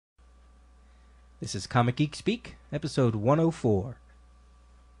This is Comic Geek Speak, episode 104.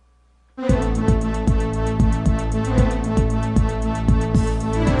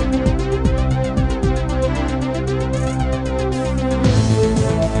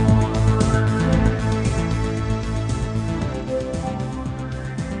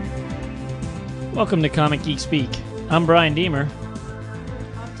 Welcome to Comic Geek Speak. I'm Brian Deemer.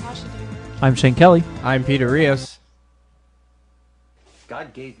 I'm Tasha Deemer. I'm Shane Kelly. I'm Peter Rios.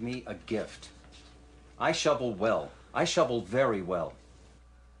 God gave me a gift. I shovel well. I shovel very well.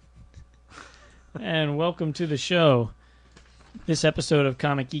 And welcome to the show. This episode of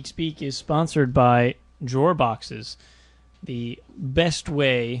Comic Geek Speak is sponsored by Drawer Boxes, the best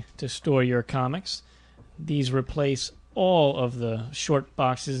way to store your comics. These replace all of the short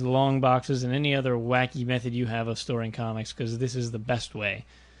boxes, long boxes, and any other wacky method you have of storing comics, because this is the best way.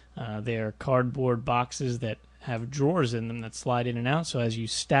 They're cardboard boxes that have drawers in them that slide in and out, so as you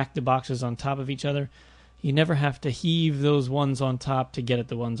stack the boxes on top of each other, you never have to heave those ones on top to get at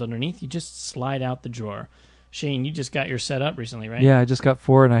the ones underneath. You just slide out the drawer. Shane, you just got yours set up recently, right? Yeah, I just got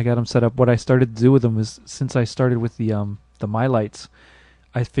 4 and I got them set up. What I started to do with them is, since I started with the My Lights,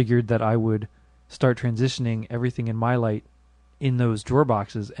 I figured that I would start transitioning everything in My Light in those drawer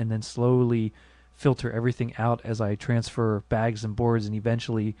boxes and then slowly filter everything out as I transfer bags and boards and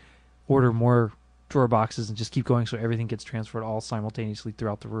eventually order more drawer boxes and just keep going so everything gets transferred all simultaneously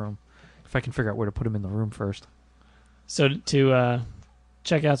throughout the room. If I can figure out where to put them in the room first. So to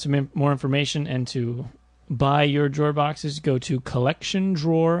check out some more information and to buy your drawer boxes, go to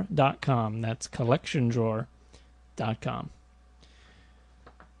collectiondrawer.com. That's collectiondrawer.com.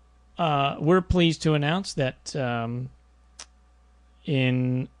 We're pleased to announce that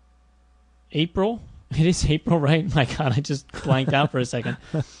in April, it is April, right? My God, I just blanked out for a second.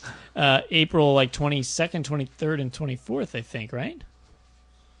 April 22nd, 23rd, and 24th, I think, right?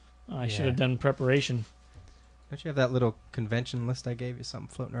 I should have done preparation. Don't you have that little convention list I gave you?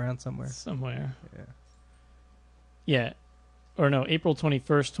 Something floating around somewhere? Somewhere. Yeah. Yeah. Or no, April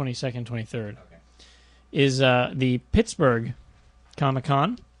 21st, 22nd, 23rd is the Pittsburgh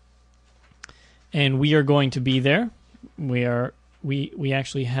Comic-Con. And we are going to be there. We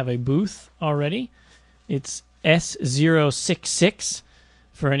actually have a booth already. It's S066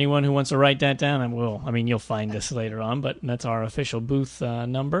 for anyone who wants to write that down. You'll find this later on, but that's our official booth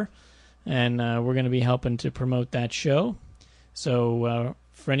number. And we're going to be helping to promote that show. So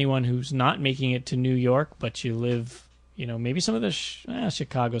for anyone who's not making it to New York, but you live, maybe some of the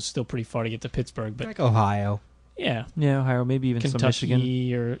Chicago's still pretty far to get to Pittsburgh, but like Ohio. Yeah, Ohio, maybe even Kentucky, some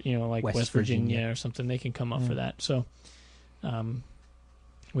Michigan, or West Virginia or something. They can come up for that. So,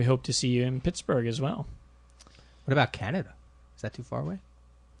 we hope to see you in Pittsburgh as well. What about Canada? Is that too far away?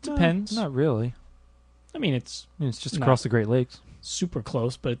 Depends. Not really. It's just across the Great Lakes. Super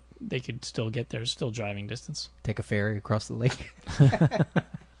close, but they could still get there. Still driving distance. Take a ferry across the lake. I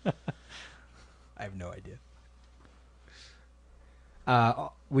have no idea.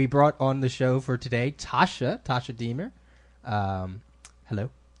 We brought on the show for today Tasha Deemer. Hello.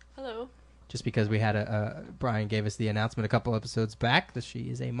 Hello. Just because we had Brian gave us the announcement a couple episodes back that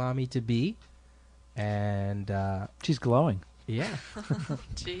she is a mommy-to-be. And she's glowing. Yeah.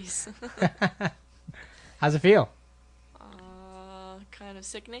 Jeez. How's it feel? Kind of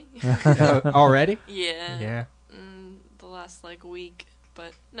sickening. Already? Yeah. Yeah. The last week,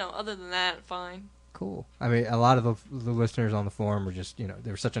 but no. Other than that, fine. Cool. I mean, a lot of the listeners on the forum were just,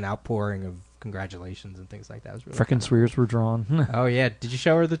 there was such an outpouring of congratulations and things like that. It was really frickin' swears were drawn. Oh yeah, did you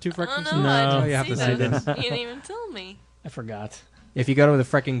show her the 2 frickin' Oh, no, I you have to didn't see this. that. You didn't even tell me. I forgot. If you go to the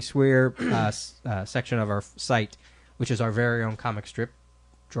frickin' swear section of our site, which is our very own comic strip,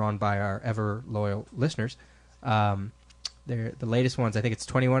 drawn by our ever loyal listeners, they're the latest ones. I think it's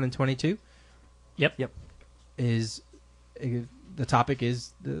 21 and 22. Yep. The topic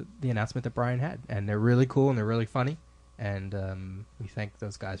is the announcement that Brian had, and they're really cool and they're really funny, and we thank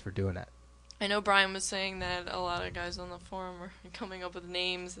those guys for doing that. I know Brian was saying that a lot of guys on the forum are coming up with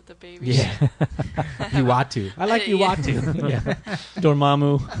names that the baby. Yeah, Uatu. I like Uatu. Yeah,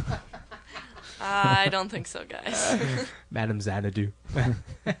 Dormammu. I don't think so, guys. Madam Xanadu.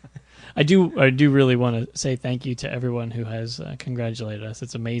 I do really want to say thank you to everyone who has congratulated us.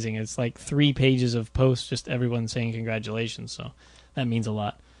 It's amazing. It's 3 pages of posts, just everyone saying congratulations. So that means a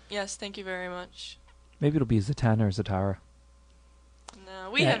lot. Yes, thank you very much. Maybe it'll be Zatanna or Zatara. No,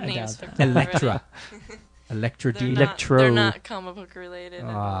 we have names for Electra. Electra D. They're not comic book related.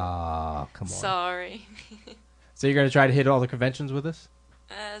 Oh, come on. Sorry. So you're going to try to hit all the conventions with us?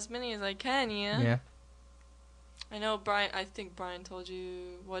 As many as I can, yeah. Yeah. I know Brian. I think Brian told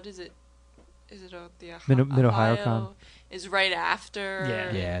you. What is it? Is it the Mid-Ohio Con? Is right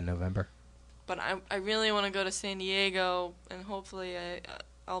after. Yeah, November. but I really want to go to San Diego, and hopefully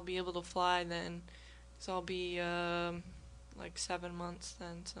I'll be able to fly then, so I'll be like 7 months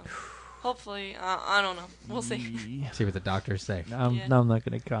then. So hopefully, I don't know. We'll see. See what the doctors say. Now I'm Yeah. not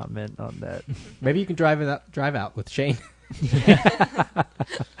going to comment on that. Maybe you can drive out with Shane.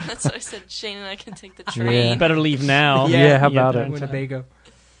 That's what I said. Shane and I can take the train. Yeah. Better leave now. Yeah, how You get about there it? in time. Winnebago.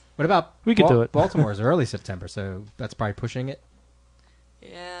 What about We could do it. Baltimore is early September, so that's probably pushing it. Yeah.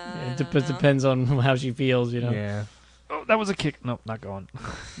 Yeah, I it don't know. depends on how she feels, you know. Yeah. Oh, that was a kick. Nope, not going.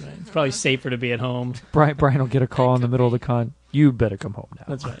 Right. It's probably safer to be at home. Brian will get a call in the could middle of be. the con. You better come home now.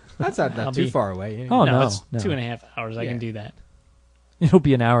 That's right. That's not I'll too be- far away. Oh, no, it's no. 2.5 hours. I Yeah. can do that. It'll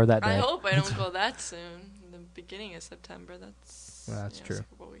be an hour that day. I hope I don't go that soon. The beginning of September. That's Well, that's true. A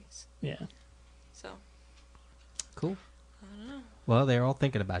couple weeks. Yeah. So Cool. I don't know. Well, they're all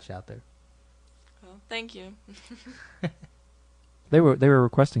thinking about you out there. Well, thank you. They were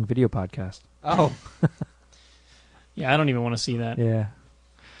requesting video podcast. Oh. Yeah, I don't even want to see that. Yeah.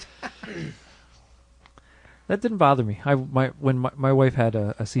 That didn't bother me. When my wife had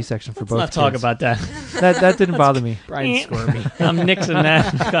a C-section for Let's both not talk kids, about that. that didn't bother me. Brian's squirmy. I'm nixing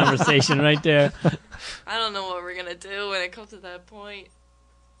that conversation right there. I don't know what we're gonna do when it comes to that point.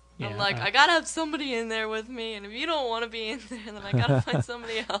 Yeah, I'm like, I gotta have somebody in there with me, and if you don't want to be in there, then I gotta find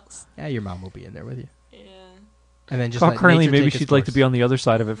somebody else. Yeah, your mom will be in there with you. Yeah. And then just Call let Curly. nature Maybe take its she'd like to course. be on the other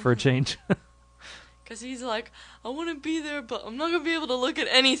side of it for a change. Because he's like, I want to be there, but I'm not going to be able to look at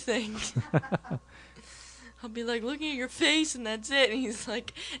anything. I'll be like looking at your face, and that's it. And he's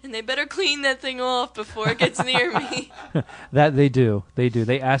like, and they better clean that thing off before it gets near me. That they do.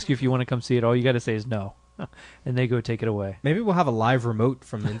 They ask you if you want to come see it. All you got to say is no, and they go take it away. Maybe we'll have a live remote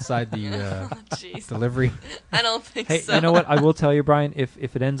from inside the Oh, jeez. delivery. I don't think Hey, so. you know what? I will tell you, Brian. If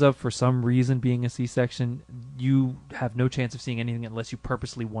it ends up for some reason being a C-section, you have no chance of seeing anything unless you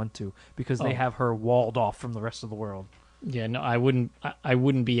purposely want to, because they Oh. have her walled off from the rest of the world. Yeah, no, I wouldn't. I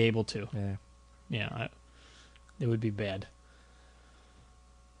wouldn't be able to. Yeah. Yeah, it would be bad.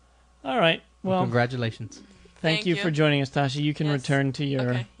 All right. Well, Congratulations. thank you for joining us, Tasha. You can Yes. return to your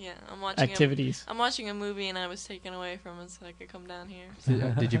Okay, yeah, I'm watching activities. I'm watching a movie, and I was taken away from it, so I could come down here.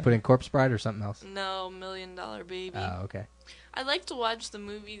 Did you put in Corpse Bride or something else? No, $1 Million Baby. Oh, okay. I like to watch the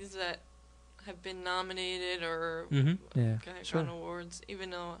movies that have been nominated or Mm-hmm. Yeah. gotten awards, even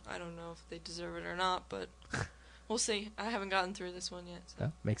though I don't know if they deserve it or not, but we'll see. I haven't gotten through this one yet. So.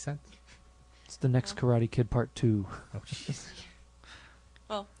 Oh, makes sense. It's the next Karate Kid Part 2. Oh, jeez.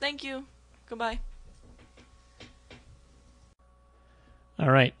 Well, thank you. Goodbye. All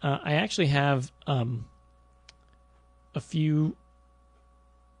right. I actually have a few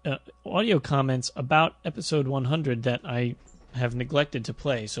audio comments about episode 100 that I have neglected to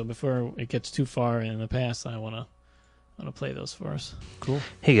play. So before it gets too far in the past, I want to play those for us. Cool.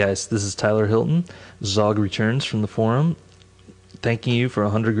 Hey guys, this is Tyler Hilton. Zog returns from the forum, thanking you for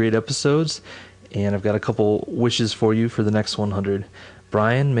 100 great episodes, and I've got a couple wishes for you for the next 100.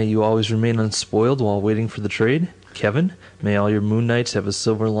 Brian, may you always remain unspoiled while waiting for the trade. Kevin, may all your Moon Knights have a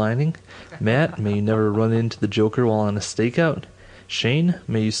silver lining. Matt, may you never run into the Joker while on a stakeout. Shane,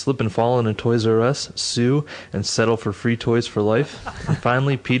 may you slip and fall in a Toys R Us, sue, and settle for free toys for life. And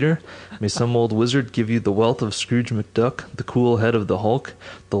finally, Peter, may some old wizard give you the wealth of Scrooge McDuck, the cool head of the Hulk,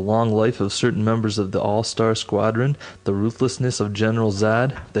 the long life of certain members of the All-Star Squadron, the ruthlessness of General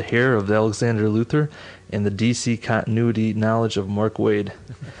Zod, the hair of Alexander Luthor, and the DC continuity knowledge of Mark Waid.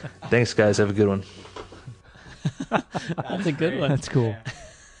 Thanks, guys. Have a good one. That's a good one. That's cool.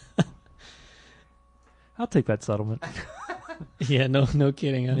 I'll take that settlement. Yeah, no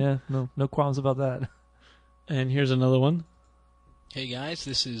kidding. Huh? Yeah, no qualms about that. And here's another one. Hey guys,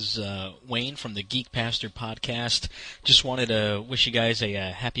 this is Wayne from the Geek Pastor podcast. Just wanted to wish you guys a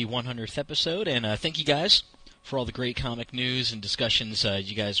happy 100th episode, and thank you guys for all the great comic news and discussions.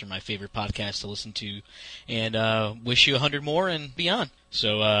 You guys are my favorite podcast to listen to, and wish you 100 more and beyond.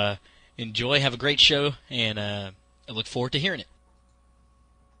 So enjoy, have a great show, and I look forward to hearing it.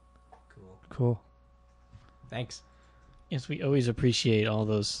 Cool. Thanks. Yes, we always appreciate all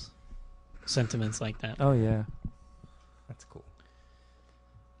those sentiments like that. Oh, yeah. That's cool.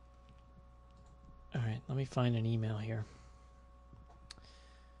 All right, let me find an email here.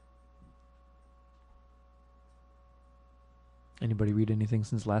 Anybody read anything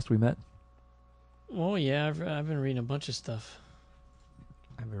since last we met? Oh yeah, I've been reading a bunch of stuff.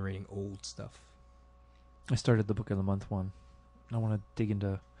 I've been reading old stuff. I started the Book of the Month one. I want to dig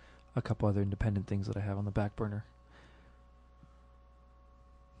into a couple other independent things that I have on the back burner.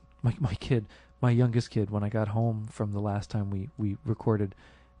 My youngest kid, when I got home from the last time we recorded,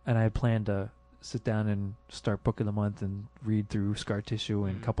 and I had planned to sit down and start book of the month and read through Scar Tissue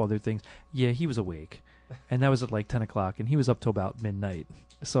and a couple other things. Yeah, he was awake. And that was at like 10 o'clock, and he was up till about midnight.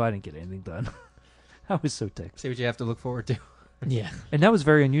 So I didn't get anything done. I was so ticked. See what you have to look forward to. Yeah. And that was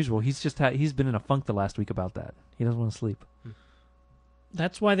very unusual. He's been in a funk the last week about that. He doesn't want to sleep.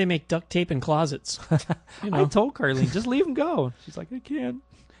 That's why they make duct tape in closets. You know? I told Carlene, just leave him go. She's like, I can't.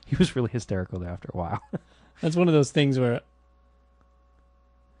 He was really hysterical there after a while. That's one of those things where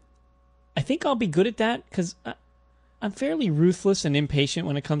I think I'll be good at that because I'm fairly ruthless and impatient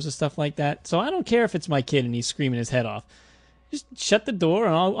when it comes to stuff like that. So I don't care if it's my kid and he's screaming his head off. Just shut the door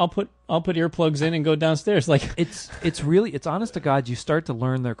and I'll put earplugs in and go downstairs. Like it's really honest to God. You start to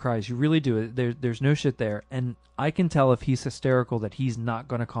learn their cries. You really do. There's no shit there. And I can tell if he's hysterical that he's not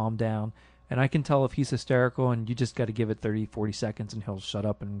going to calm down. And I can tell if he's hysterical and you just got to give it 30, 40 seconds and he'll shut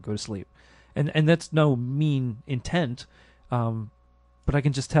up and go to sleep. And that's no mean intent. But I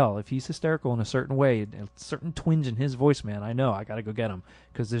can just tell if he's hysterical in a certain way, a certain twinge in his voice, man, I know I got to go get him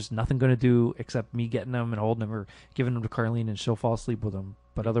because there's nothing going to do except me getting him and holding him or giving him to Carlene and she'll fall asleep with him.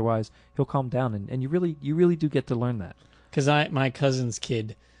 But otherwise, he'll calm down. And you really do get to learn that. Because my cousin's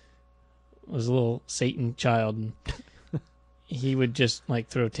kid was a little Satan child, and he would just like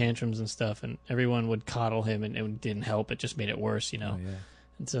throw tantrums and stuff, and everyone would coddle him, and it didn't help. It just made it worse, you know. Oh, yeah.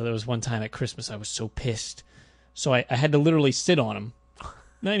 And so there was one time at Christmas I was so pissed, so I had to literally sit on him.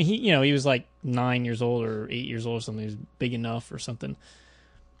 I mean, he was like 9 years old or 8 years old or something. He was big enough or something.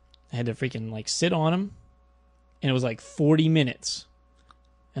 I had to freaking like sit on him, and it was like 40 minutes,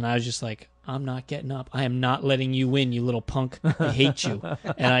 and I was just like, I'm not getting up. I am not letting you win, you little punk. I hate you.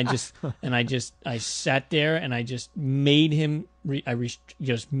 And I sat there and I just made him,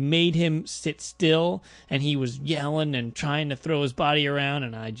 just made him sit still, and he was yelling and trying to throw his body around,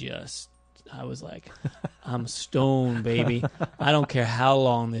 and I was like, I'm stoned, baby. I don't care how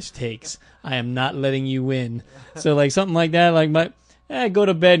long this takes. I am not letting you win. So like something like that, like go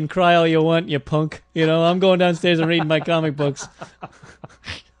to bed and cry all you want, you punk. You know, I'm going downstairs and reading my comic books.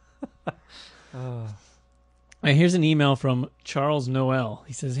 Here's an email from Charles Noel.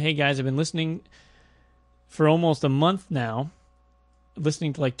 He says, hey guys, I've been listening for almost a month now,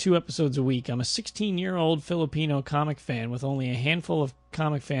 listening to like 2 episodes a week. I'm a 16-year-old Filipino comic fan with only a handful of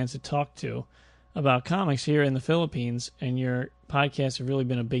comic fans to talk to about comics here in the Philippines, and your podcasts have really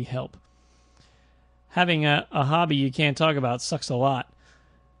been a big help. Having a hobby you can't talk about sucks a lot.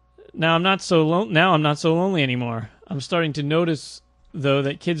 Now I'm not so lonely anymore. I'm starting to notice, though,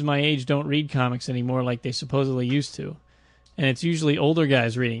 that kids my age don't read comics anymore like they supposedly used to, and it's usually older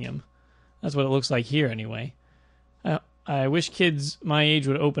guys reading them. That's what it looks like here, anyway. I wish kids my age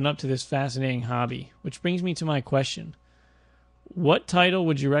would open up to this fascinating hobby, which brings me to my question. What title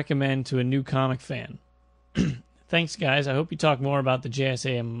would you recommend to a new comic fan? Thanks, guys. I hope you talk more about the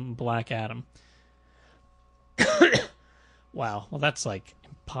JSA and Black Adam. Wow. Well, that's like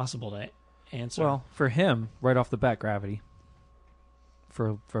impossible to answer. Well, for him, right off the bat, Gravity.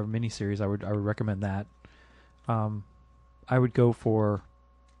 For a miniseries, I would recommend that. I would go for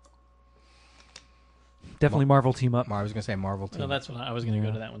definitely Marvel Team Up. I was going to say Marvel Team Up. That's what I was going to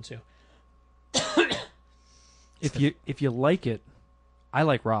go to that one too. If you like it, I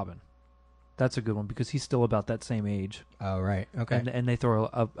like Robin. That's a good one because he's still about that same age. Oh, right. Okay. And they throw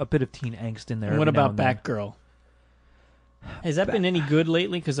a bit of teen angst in there. And what about Batgirl? Has that been any good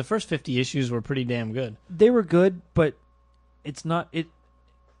lately? Because the first 50 issues were pretty damn good. They were good, but it's not it.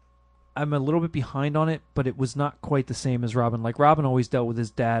 I'm a little bit behind on it, but it was not quite the same as Robin. Like Robin always dealt with his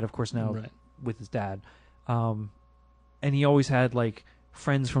dad, of course now with his dad, and he always had like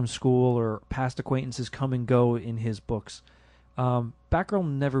friends from school or past acquaintances come and go in his books. Batgirl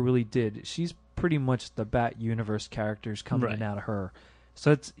never really did. She's pretty much the Bat Universe characters coming in and out of her.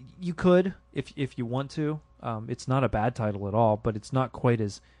 So you could if you want to. It's not a bad title at all, but it's not quite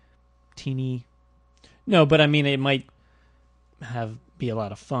as teeny. No, but I mean it might be a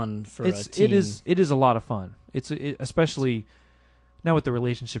lot of fun for a teen. It is a lot of fun. Especially now with the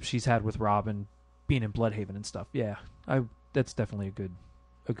relationship she's had with Robin, being in Bloodhaven and stuff. Yeah, that's definitely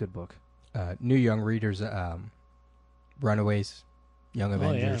a good book. New young readers, Runaways, Young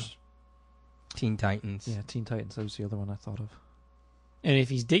Avengers, Teen Titans. Yeah, Teen Titans. That was the other one I thought of. And if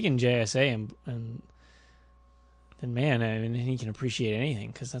he's digging JSA and then man, I mean, he can appreciate anything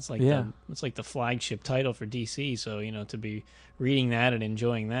because that's like it's like the flagship title for DC. So to be reading that and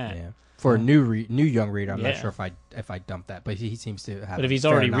enjoying that. Yeah. For a new young reader, I'm not sure if I dump that, but he seems to have. But if he's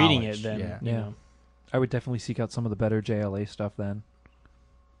already reading it, then you know. I would definitely seek out some of the better JLA stuff. Then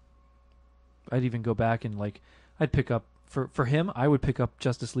I'd even go back and I'd pick up for him. I would pick up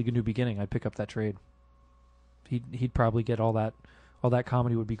Justice League: A New Beginning. I'd pick up that trade. He'd probably get all that. All that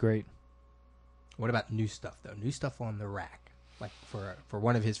comedy would be great. What about new stuff though? New stuff on the rack, like for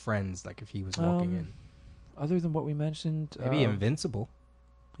one of his friends, like if he was walking in. Other than what we mentioned, Maybe Invincible.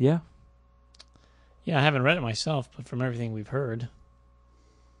 Yeah. Yeah, I haven't read it myself, but from everything we've heard.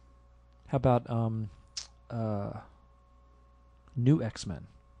 How about new X-Men?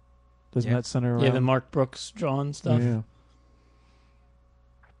 Doesn't that center around? Yeah, the Mark Brooks drawn stuff. Yeah.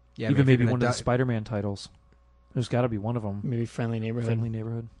 Yeah, Even maybe one of the Spider-Man titles. There's got to be one of them. Maybe Friendly Neighborhood. Friendly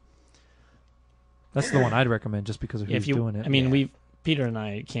Neighborhood. That's the one I'd recommend, just because of who's doing it. I mean, Peter and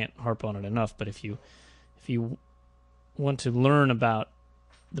I can't harp on it enough, but if you want to learn about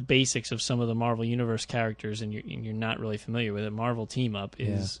the basics of some of the Marvel Universe characters and you're not really familiar with it, Marvel Team Up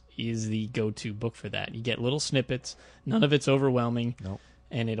is the go-to book for that. You get little snippets, none of it's overwhelming,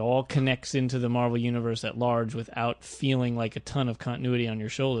 and it all connects into the Marvel Universe at large without feeling like a ton of continuity on your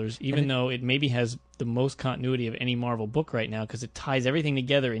shoulders, even though it maybe has the most continuity of any Marvel book right now because it ties everything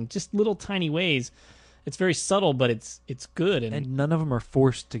together in just little tiny ways. It's very subtle, but it's good. And none of them are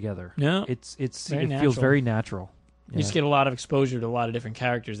forced together. No. It feels very natural. You just get a lot of exposure to a lot of different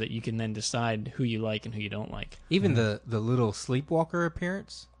characters that you can then decide who you like and who you don't like. Even the little Sleepwalker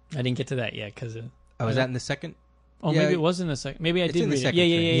appearance. I didn't get to that yet because was that in the second? Oh, maybe it was in the second. Maybe I did read it.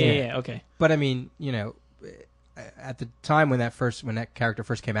 Yeah. Okay. But I mean, at the time when that character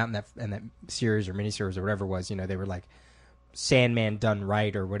first came out in that series or miniseries or whatever it was, they were like Sandman done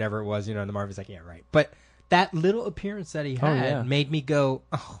right or whatever it was. And the Marvel's like, yeah, right. But that little appearance that he had made me go,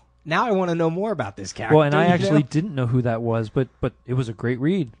 oh. Now I want to know more about this character. Well, and I actually didn't know who that was, but it was a great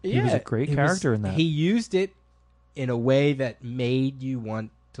read. Yeah, he was a great character in that. He used it in a way that made you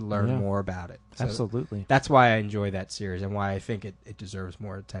want to learn more about it. So absolutely. That's why I enjoy that series and why I think it deserves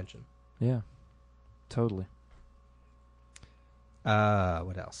more attention. Yeah, totally.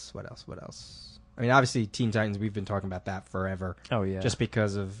 What else? I mean, obviously, Teen Titans, we've been talking about that forever. Oh, yeah. Just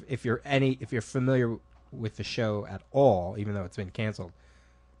because of, if you're familiar with the show at all, even though it's been canceled,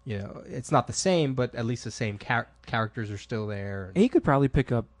 it's not the same, but at least the same characters are still there. And he could probably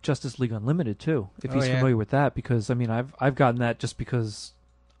pick up Justice League Unlimited too, if he's familiar with that. Because I mean, I've gotten that just because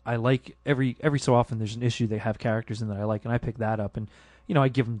I like every so often there's an issue they have characters in that I like, and I pick that up, and I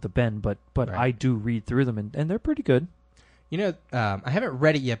give them the bend, but right. I do read through them, and they're pretty good. I haven't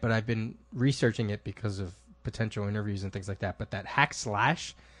read it yet, but I've been researching it because of potential interviews and things like that. But that Hack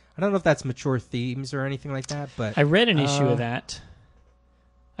Slash, I don't know if that's mature themes or anything like that. But I read an issue of that.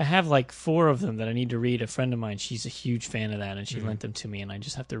 I have like 4 of them that I need to read. A friend of mine, she's a huge fan of that, and she lent them to me, and I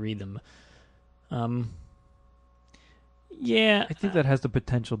just have to read them. Yeah, I think that has the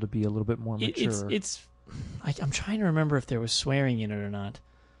potential to be a little bit more mature. I'm trying to remember if there was swearing in it or not.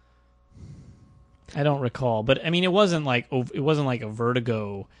 I don't recall, but I mean, it wasn't like a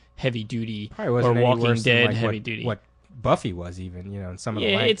Vertigo heavy duty or Walking Dead heavy duty. What Buffy was even, and some of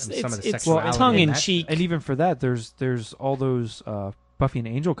the some of the sexuality. Well, tongue in cheek, and even for that, there's all those Buffy and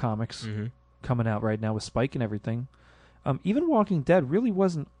Angel comics coming out right now with Spike and everything. Even Walking Dead really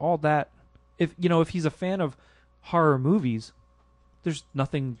wasn't all that. If he's a fan of horror movies, there's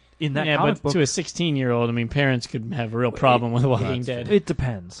nothing in that comic book. To a 16-year-old, I mean, parents could have a real problem with Walking Dead. It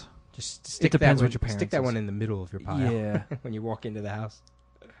depends. Just it depends what your parents. Stick that one in the middle of your pile. Yeah. When you walk into the house.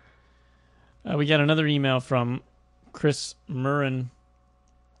 We got another email from Chris Murrin.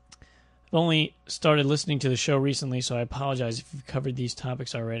 I've only started listening to the show recently, so I apologize if you've covered these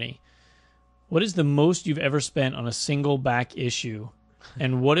topics already. What is the most you've ever spent on a single back issue?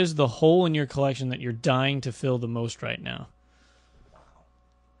 And what is the hole in your collection that you're dying to fill the most right now?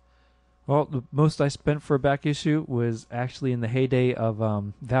 Well, the most I spent for a back issue was actually in the heyday of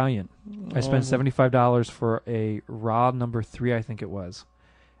Valiant. I spent $75 for a Raw number 3, I think it was.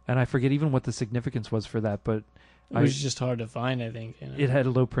 And I forget even what the significance was for that, but it was just hard to find, I think. It had a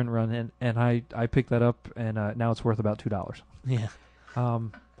low print run, and I picked that up, and now it's worth about $2. Yeah.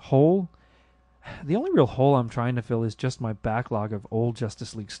 Hole? The only real hole I'm trying to fill is just my backlog of old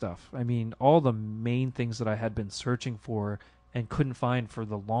Justice League stuff. I mean, all the main things that I had been searching for and couldn't find for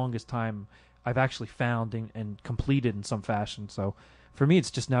the longest time, I've actually found and completed in some fashion. So for me,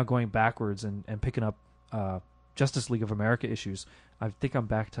 it's just now going backwards and picking up Justice League of America issues. I think I'm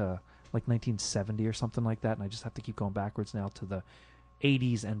back to like 1970 or something like that, and I just have to keep going backwards now to the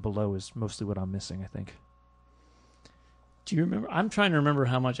 80s and below is mostly what I'm missing, I think. Do you remember? I'm trying to remember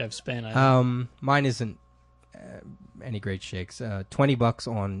how much I've spent. Mine isn't any great shakes. $20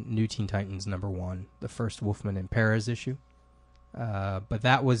 on New Teen Titans #1, the first Wolfman and Perez issue. But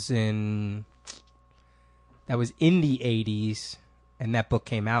that was in the 80s, and that book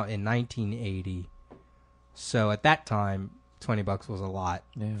came out in 1980. So at that time, $20 was a lot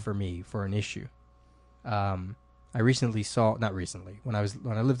for me for an issue. I recently saw, not recently, when I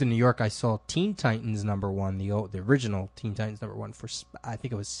lived in New York, I saw Teen Titans #1, the original Teen Titans #1 for I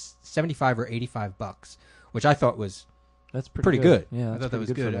think it was $75 or $85, which I thought was That's pretty good. Yeah, I thought that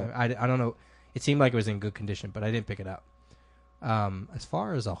was good. I don't know. It seemed like it was in good condition, but I didn't pick it up. As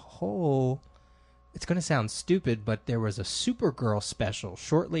far as a whole, it's going to sound stupid, but there was a Supergirl special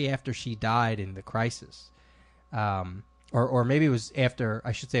shortly after she died in the Crisis. Or maybe it was after,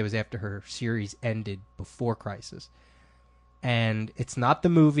 I should say it was after her series ended before Crisis. And it's not the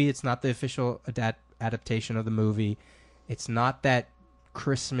movie. It's not the official adaptation of the movie. It's not that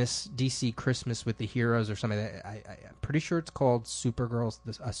DC Christmas with the heroes or something. I'm pretty sure it's called Supergirl,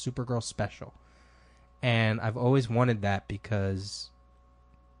 a Supergirl special. And I've always wanted that because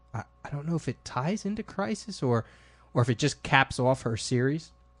I don't know if it ties into Crisis or if it just caps off her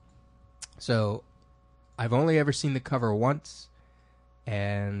series. So I've only ever seen the cover once,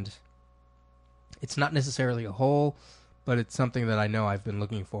 and it's not necessarily a whole, but it's something that I know I've been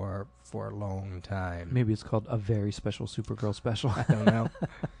looking for a long time. Maybe it's called a very special Supergirl special. I don't know.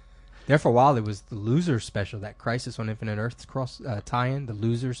 There for a while, it was the Loser special, that Crisis on Infinite Earths tie-in, the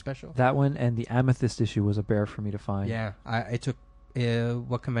Loser special. That one and the Amethyst issue was a bear for me to find. Yeah, it took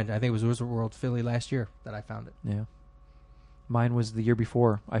what convention? I think it was Wizard World Philly last year that I found it. Yeah. Mine was the year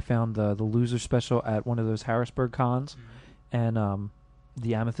before. I found the Loser special at one of those Harrisburg cons, and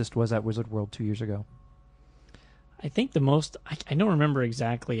the Amethyst was at Wizard World 2 years ago. I think the most... I don't remember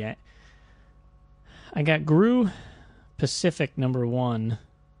exactly. I got Gru Pacific #1,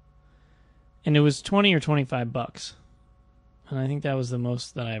 and it was $20 or $25, and I think that was the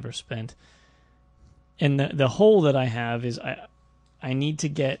most that I ever spent. And the hole that I have is I need to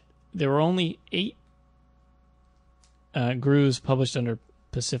get... There were only 8 Grus published under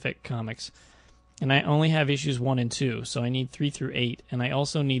Pacific Comics, and I only have issues 1 and 2, so I need 3 through 8, and I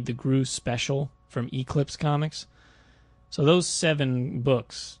also need the Gru special from Eclipse Comics. So those 7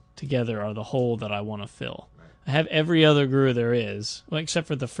 books together are the hole that I want to fill. I have every other Gru there is, well, except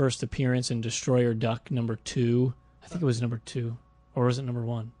for the first appearance in Destroyer Duck #2. I think it was #2, or was it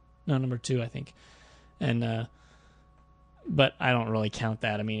 #1? No, #2, I think. And but I don't really count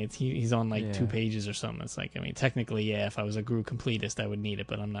that. I mean, he's on like 2 pages or something. It's like, I mean, technically, yeah, if I was a Gru completist, I would need it,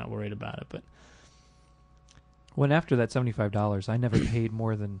 but I'm not worried about it. But when after that $75, I never paid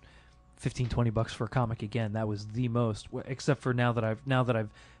more than $15-20 for a comic again. That was the most, except for now that I've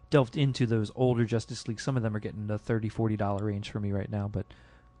delved into those older Justice League. Some of them are getting the $30-40 range for me right now, but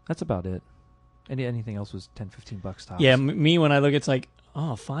that's about it. Anything else was $10-15 tops. Yeah, me when I look, it's like,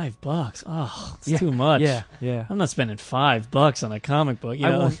 oh, $5. Oh, it's too much. Yeah. I'm not spending $5 on a comic book.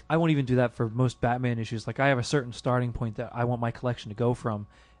 I won't even do that for most Batman issues. Like, I have a certain starting point that I want my collection to go from,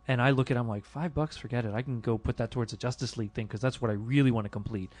 and I look at it, I'm like, $5, forget it. I can go put that towards a Justice League thing because that's what I really want to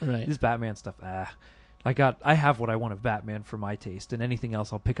complete. Right. This Batman stuff, I have what I want of Batman for my taste, and anything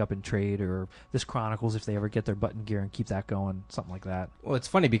else I'll pick up in trade, or this Chronicles if they ever get their button gear and keep that going, something like that. Well, it's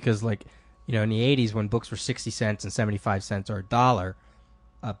funny because, like, you know, in the 80s when books were 60 cents and 75 cents or $1,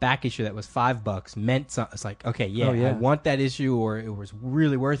 a back issue that was $5 meant something. It's like, okay, I want that issue, or it was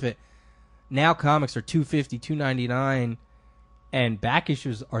really worth it. Now comics are $2.50, $2.99, and back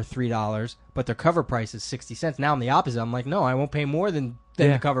issues are $3, but their cover price is 60 cents. Now I'm the opposite. I'm like, no, I won't pay more than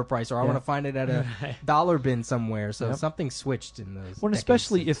the cover price, or I want to find it at a dollar bin somewhere. So something switched in those. Well,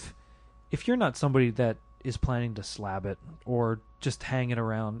 especially if you're not somebody that is planning to slab it or just hang it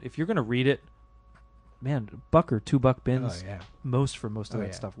around, if you're going to read it, man, $1 or $2 bins, most of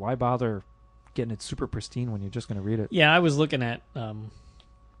that stuff. Why bother getting it super pristine when you're just going to read it? Yeah, I was looking at,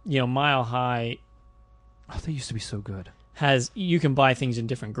 Mile High. Oh, they used to be so good. You can buy things in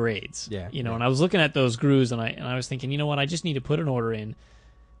different grades. And I was looking at those Grus, and I was thinking, you know what, I just need to put an order in,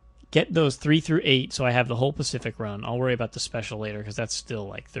 get those 3 through 8, so I have the whole Pacific run. I'll worry about the special later because that's still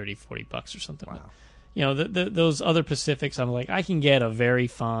like $30-40 or something. Wow. But, those other Pacifics, I'm like, I can get a very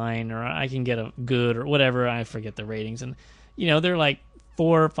fine, or I can get a good, or whatever. I forget the ratings, and they're like $4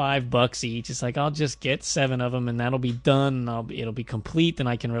 or $5 each. It's like, I'll just get 7 of them, and that'll be done. And it'll be complete, and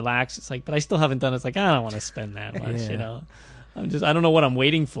I can relax. It's like, but I still haven't done it. It's like, I don't want to spend that much. I don't know what I'm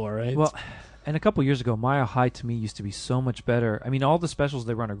waiting for. Right? Well, and a couple years ago, Mile High to me used to be so much better. I mean, all the specials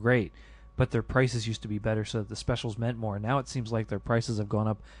they run are great, but their prices used to be better, so that the specials meant more. Now it seems like their prices have gone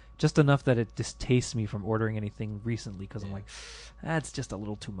up just enough that it distastes me from ordering anything recently, because I'm like, that's just a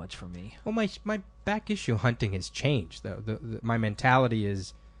little too much for me. Well, my back issue hunting has changed, though. My mentality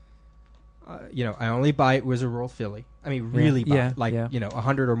is, I only buy at Wizard World Philly. I mean, really buy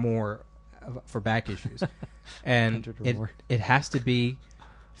 100 or more for back issues. And it has to be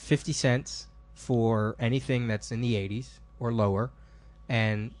 50 cents for anything that's in the 80s or lower.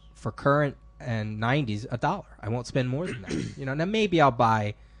 And for current $4.90 $1. I won't spend more than that. Now maybe I'll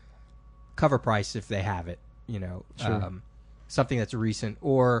buy cover price if they have it. Sure. Something that's recent,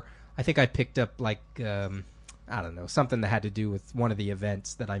 or I think I picked up I don't know, something that had to do with one of the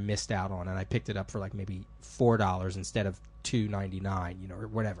events that I missed out on, and I picked it up for like maybe $4 instead of $2.99, or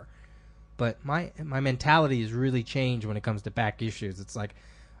whatever. But my mentality has really changed when it comes to back issues. It's like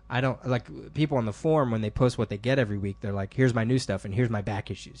I don't like people on the forum when they post what they get every week. They're like, "Here's my new stuff and here's my back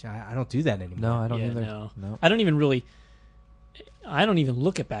issues." I don't do that anymore. No, I don't Yeah, either. no. I don't even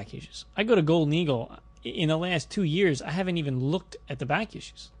look at back issues. I go to Golden Eagle. In the last 2 years, I haven't even looked at the back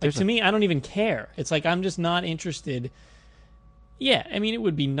issues. Like, to me, I don't even care. It's like I'm just not interested. Yeah, I mean, it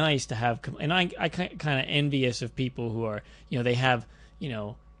would be nice to have, and I kind of envious of people who are, they have,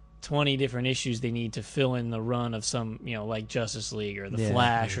 20 different issues they need to fill in the run of some, like Justice League or The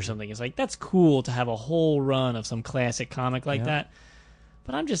Flash or something. It's like, that's cool to have a whole run of some classic comic like that.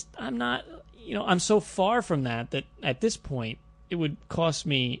 But I'm not, I'm so far from that at this point, it would cost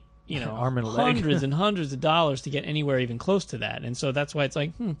me, arm and a leg. hundreds and hundreds of dollars to get anywhere even close to that. And so that's why it's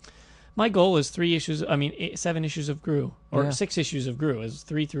like, my goal is 7 issues of Gru, or 6 issues of Gru, is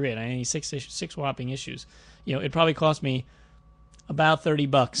 3 through 8. I need 6 whopping issues. It probably cost me about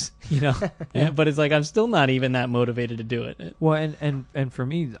 $30, but it's like I'm still not even that motivated to do it. Well, and for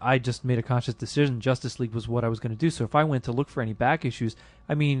me, I just made a conscious decision. Justice League was what I was going to do. So if I went to look for any back issues,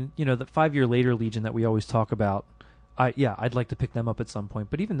 I mean, the 5 year later Legion that we always talk about, I'd like to pick them up at some point.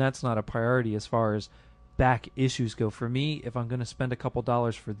 But even that's not a priority as far as back issues go. For me, if I'm going to spend a couple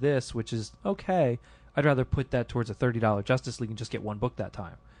dollars for this, which is okay, I'd rather put that towards a $30 Justice League and just get one book that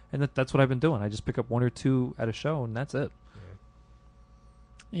time. And that's what I've been doing. I just pick up 1 or 2 at a show, and that's it.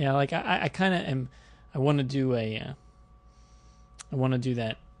 Yeah, like I kind of am. I want to do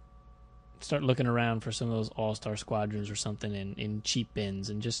that. Start looking around for some of those all-star squadrons or something in cheap bins,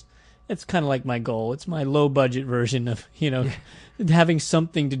 and just it's kind of like my goal. It's my low-budget version of having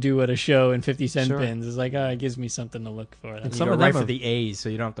something to do at a show in 50-cent bins. It's like it gives me something to look for. And some of them for the A's, so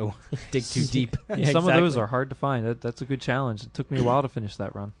you don't have to dig too deep. Some of those are hard to find. That's a good challenge. It took me a while to finish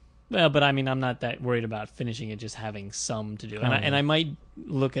that run. Well, but I mean, I'm not that worried about finishing it, just having some to do. And I might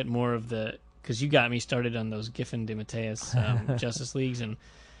look at more of because you got me started on those Giffen de Mateus Justice Leagues, and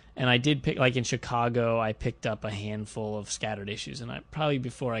I did pick, like in Chicago, I picked up a handful of scattered issues, and probably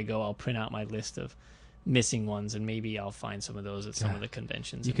before I go, I'll print out my list of missing ones, and maybe I'll find some of those at some of the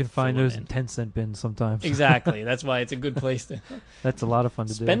conventions. You can find those in 10-cent bins sometimes. Exactly. That's why it's a good place to. That's a lot of fun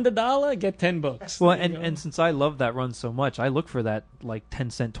to spend do. $1, get 10 books. Well, and since I love that run so much, I look for that like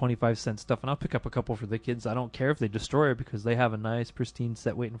 10-cent, 25-cent stuff, and I'll pick up a couple for the kids. I don't care if they destroy it because they have a nice, pristine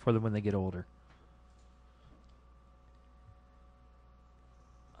set waiting for them when they get older.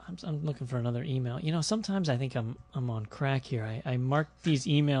 I'm looking for another email. Sometimes I think I'm on crack here. I mark these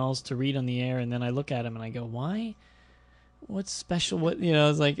emails to read on the air, and then I look at them and I go, "Why? What's special? What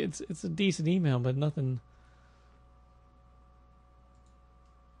It's like it's a decent email, but nothing."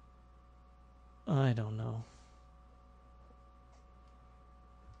 I don't know.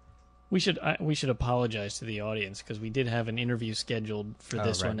 We should apologize to the audience because we did have an interview scheduled for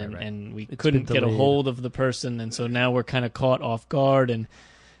this one, and we couldn't get a hold of the person, and so now we're kind of caught off guard. And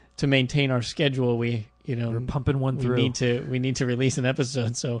to maintain our schedule, we're pumping one through. We need to release an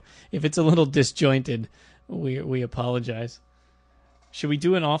episode. So if it's a little disjointed, we apologize. Should we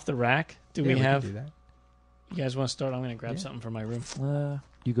do an off the rack? We can do that. You guys want to start? I'm going to grab something from my room.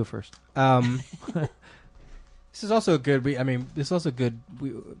 You go first. This is also good.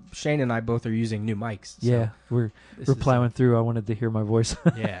 Shane and I both are using new mics. So yeah, we're plowing through. I wanted to hear my voice.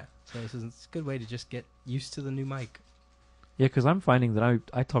 Yeah, so it's a good way to just get used to the new mic. Yeah, because I'm finding that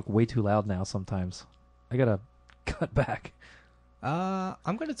I talk way too loud now sometimes. I gotta cut back.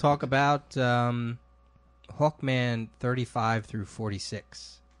 I'm going to talk about Hawkman 35 through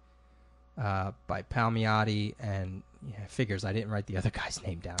 46 by Palmiotti, and figures I didn't write the other guy's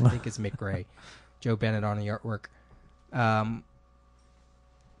name down. I think it's Mick Gray. Joe Bennett on the artwork.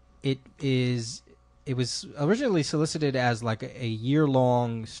 It was originally solicited as like a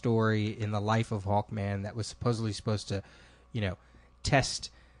year-long story in the life of Hawkman that was supposedly supposed to,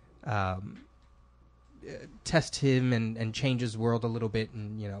 test him and change his world a little bit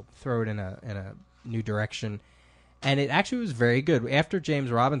and throw it in a new direction. And it actually was very good. After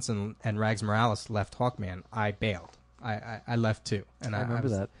James Robinson and Rags Morales left Hawkman, I bailed. I left too. And I remember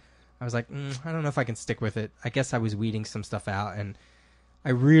that. I was like, I don't know if I can stick with it. I guess I was weeding some stuff out, and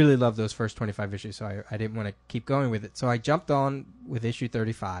I really loved those first 25 issues, so I didn't want to keep going with it. So I jumped on with issue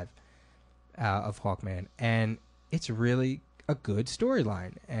 35 of Hawkman, and it's really a good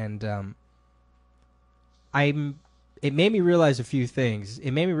storyline. And it made me realize a few things. It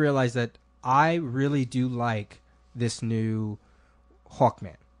made me realize that I really do like this new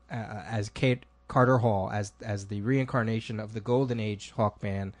Hawkman as Kate Carter Hall as the reincarnation of the Golden Age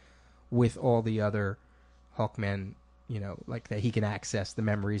Hawkman, with all the other Hawkmen, like that he can access the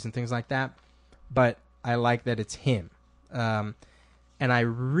memories and things like that. But I like that it's him, and I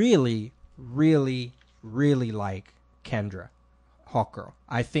really, really, really like Kendra, Hawkgirl.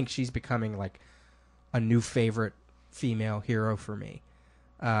 I think she's becoming like a new favorite female hero for me.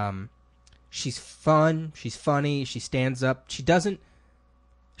 She's fun. She's funny. She stands up.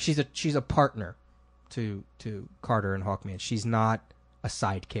 She's a partner to Carter and Hawkman. She's not a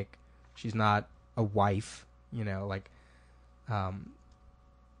sidekick. She's not a wife.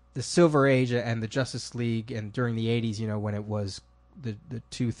 The Silver Age and the Justice League, and during the 80s, when it was the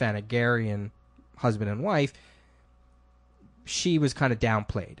two Thanagarian husband and wife, she was kind of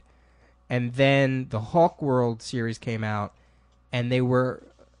downplayed. And then the Hawk World series came out, and they were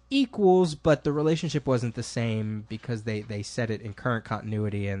equals, but the relationship wasn't the same because they set it in current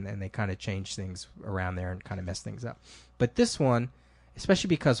continuity, and they kind of changed things around there and kind of messed things up. But this one, especially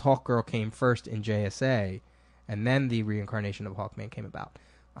because Hawkgirl came first in JSA, and then the reincarnation of Hawkman came about,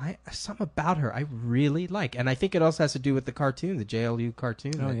 something about her I really like. And I think it also has to do with the cartoon, the JLU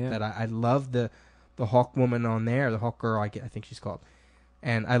cartoon, that I love the Hawk woman on there, the Hawk Girl, I think she's called.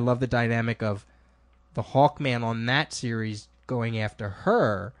 And I love the dynamic of the Hawkman on that series going after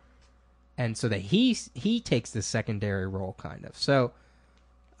her, and so that he takes the secondary role, kind of. So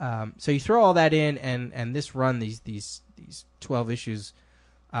you throw all that in, and this run, these 12 issues,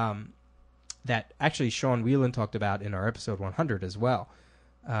 that actually Sean Whelan talked about in our episode 100 as well.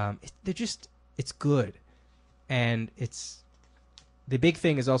 It's good, and the big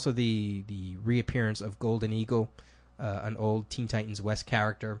thing is also the reappearance of Golden Eagle, an old Teen Titans West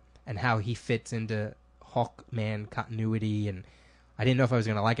character, and how he fits into Hawkman continuity. And I didn't know if I was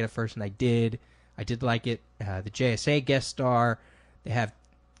going to like it at first, and I did. I did like it. The JSA guest star, they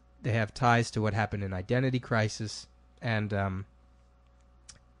have ties to what happened in Identity Crisis, and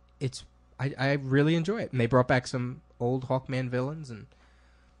I really enjoy it. And they brought back some old Hawkman villains, and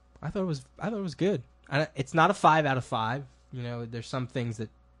I thought it was good. It's not a 5 out of 5. There's some things that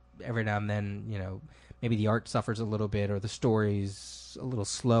every now and then, maybe the art suffers a little bit, or the story's a little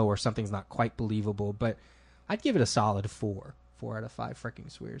slow, or something's not quite believable. But I'd give it a solid 4. 4 out of 5 freaking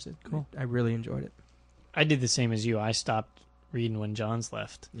swears. Cool. I really enjoyed it. I did the same as you. I stopped reading when Johns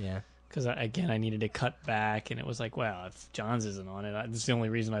left. Yeah. Because, again, I needed to cut back, and it was like, well, if Johns isn't on it, that's the only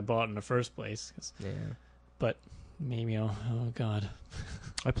reason I bought it in the first place. Yeah. But maybe, oh God.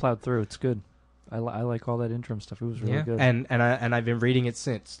 I plowed through. It's good. I like all that interim stuff. It was really good. And I've been reading it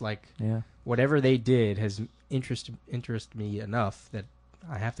since. Like, whatever they did has interest me enough that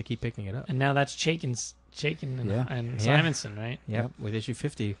I have to keep picking it up. And now that's Chaikin and Simonson, right? Yep, with issue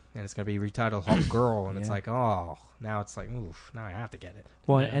 50, and it's going to be retitled Hawk Girl, and it's like, now it's like, oof, now I have to get it.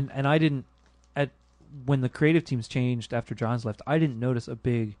 Well, and I didn't, when the creative teams changed after Johns left, I didn't notice a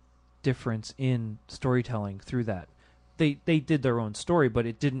big difference in storytelling through that. They did their own story, but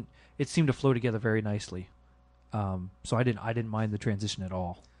it seemed to flow together very nicely. So I didn't mind the transition at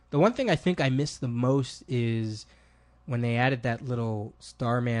all. The one thing I think I missed the most is when they added that little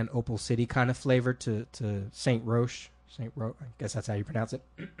Starman Opal City kind of flavor to Saint Roche. I guess that's how you pronounce it.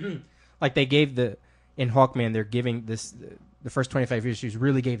 Like they gave in Hawkman, they're giving the first 25 issues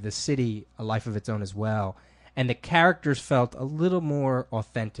really gave the city a life of its own as well. And the characters felt a little more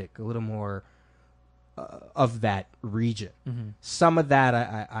authentic, a little more of that region. Mm-hmm. Some of that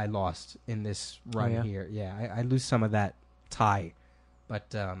I lost in this run here. Yeah, I lose some of that tie.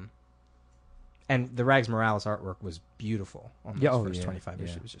 But and the Rags Morales artwork was beautifble on those first 25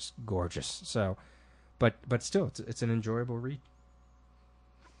 issues. It was just gorgeous. So, but still, it's an enjoyable read.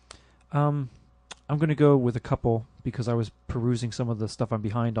 I'm going to go with a couple because I was perusing some of the stuff I'm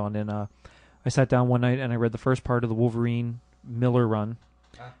behind on, and I sat down one night and I read the first part of the Wolverine Miller run,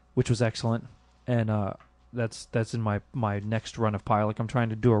 which was excellent, and that's in my next run of Pilot. I'm trying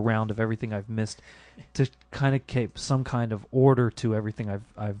to do a round of everything I've missed to kind of keep some kind of order to everything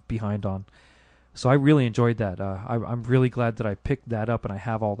I've behind on. So I really enjoyed that. I'm really glad that I picked that up and I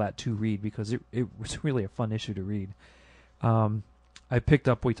have all that to read because it was really a fun issue to read. I picked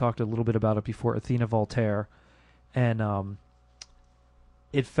up, we talked a little bit about it before, Athena Voltaire, and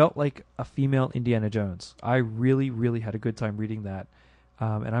it felt like a female Indiana Jones. I really, really had a good time reading that,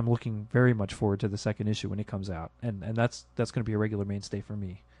 and I'm looking very much forward to the second issue when it comes out, and that's going to be a regular mainstay for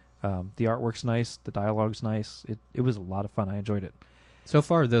me. The artwork's nice, the dialogue's nice. It was a lot of fun. I enjoyed it. So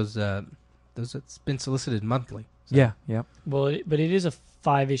far, those it's been solicited monthly. So. Yeah. Well, but it is a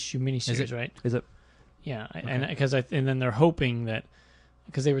 5-issue miniseries, right? Is it? Yeah, Okay. and then they're hoping that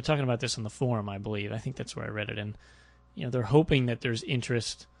because they were talking about this on the forum, I believe. I think that's where I read it. And, they're hoping that there's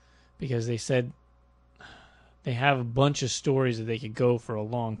interest because they said they have a bunch of stories that they could go for a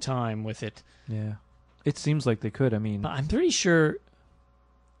long time with it. Yeah. It seems like they could. I mean, But I'm pretty sure.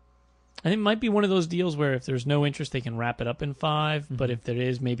 I think it might be one of those deals where if there's no interest, they can wrap it up in 5. But if there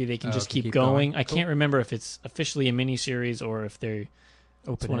is, maybe they can just keep going. I can't remember if it's officially a miniseries or if they're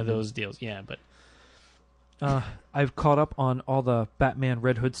it's one of those deals. Yeah, but I've caught up on all the Batman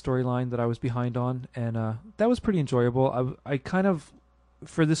Red Hood storyline that I was behind on, and that was pretty enjoyable. I kind of,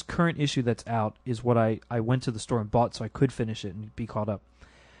 for this current issue that's out, is what I went to the store and bought so I could finish it and be caught up.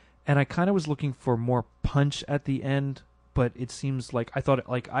 And I kind of was looking for more punch at the end, but it seems like I thought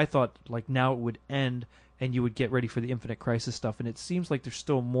now it would end and you would get ready for the Infinite Crisis stuff, and it seems like there's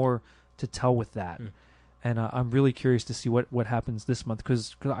still more to tell with that. And I'm really curious to see what happens this month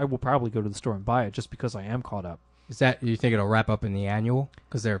because I will probably go to the store and buy it just because I am caught up. Is that you think it'll wrap up in the annual?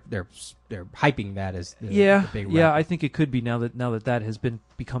 Because they're hyping that as the big wrap. Yeah. I think it could be now that has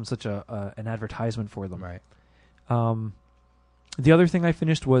become such an advertisement for them. Right. The other thing I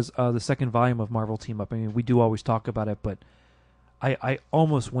finished was the second volume of Marvel Team Up. I mean, we do always talk about it, but I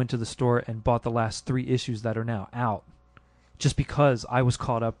almost went to the store and bought the last 3 issues that are now out. Just because I was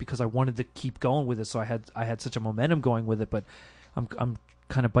caught up, because I wanted to keep going with it, so I had such a momentum going with it. But I'm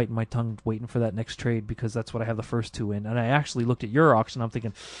kind of biting my tongue, waiting for that next trade because that's what I have the first 2 in. And I actually looked at your auction. I'm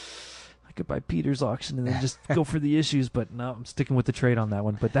thinking I could buy Peter's auction and then just go for the issues. But no, I'm sticking with the trade on that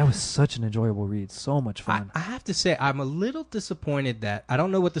one. But that was such an enjoyable read, so much fun. I have to say, I'm a little disappointed that I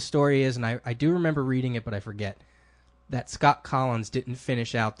don't know what the story is, and I do remember reading it, but I forget that Scott Collins didn't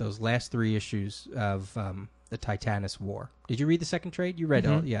finish out those last 3 issues of the Titanus War. Did you read the second trade? You read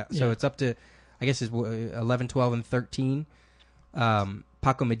all, yeah. So it's up to, I guess it's 11, 12, and 13.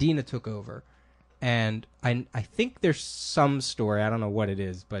 Paco Medina took over, and I think there's some story. I don't know what it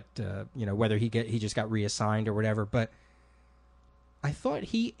is, but whether he just got reassigned or whatever. But I thought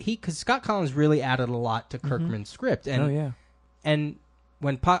because Scott Collins really added a lot to Kirkman's script, and and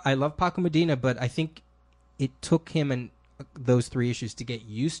when I love Paco Medina, but I think it took him and those 3 issues to get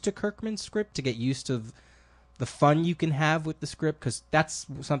used to Kirkman's script, to get used to the fun you can have with the script, because that's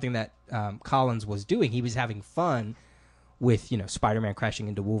something that Collins was doing. He was having fun with, Spider-Man crashing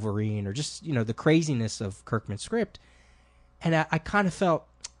into Wolverine or just, the craziness of Kirkman's script. And I kind of felt,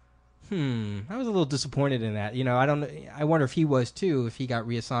 I was a little disappointed in that. I wonder if he was too, if he got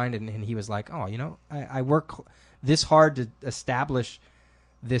reassigned and he was like, I work this hard to establish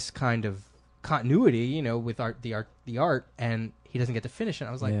this kind of continuity, with the art, and he doesn't get to finish it.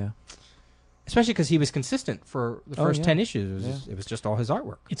 I was like, especially because he was consistent for the first 10 issues. It was just all his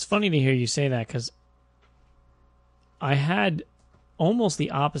artwork. It's funny to hear you say that because I had almost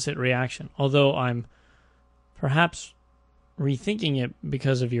the opposite reaction, although I'm perhaps rethinking it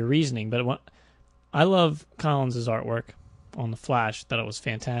because of your reasoning. But I love Collins' artwork on The Flash. Thought it was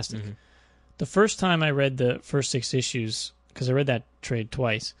fantastic. The first time I read the first 6 issues, because I read that trade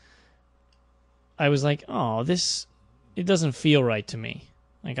twice, I was like, it doesn't feel right to me.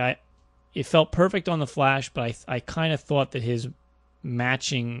 It felt perfect on The Flash, but I kind of thought that his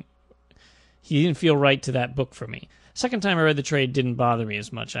matching, he didn't feel right to that book for me. Second time I read the trade didn't bother me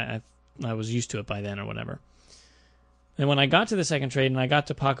as much. I was used to it by then or whatever. And when I got to the second trade and I got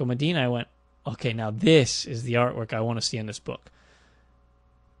to Paco Medina, I went, okay, now this is the artwork I want to see in this book.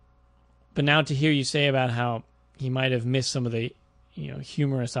 But now to hear you say about how he might have missed some of the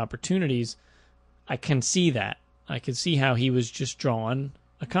humorous opportunities, I can see that. I can see how he was just drawing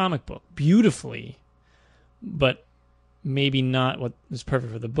a comic book beautifully, but maybe not what is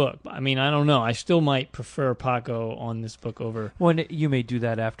perfect for the book. I mean, I don't know. I still might prefer Paco on this book over. Well, and you may do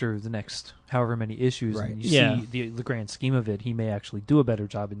that after the next however many issues, right. And you see the grand scheme of it. He may actually do a better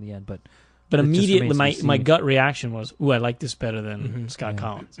job in the end, but immediately my gut reaction was, "Ooh, I like this better than Scott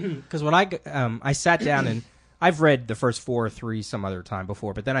Collins." Because when I sat down and I've read the first 4 or 3 some other time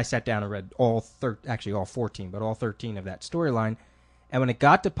before, but then I sat down and read all 14, but all 13 of that storyline. And when it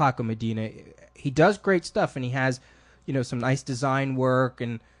got to Paco Medina, he does great stuff, and he has, some nice design work,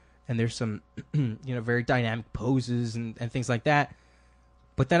 and there's some, very dynamic poses and things like that.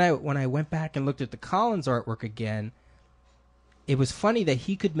 But then when I went back and looked at the Collins artwork again, it was funny that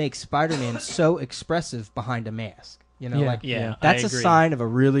he could make Spider-Man so expressive behind a mask. That's a sign of a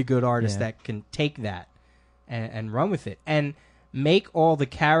really good artist that can take that and run with it and make all the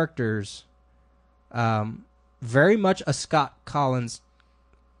characters very much a Scott Collins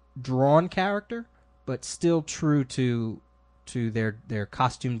drawn character, but still true to their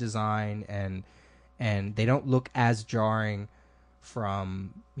costume design, and they don't look as jarring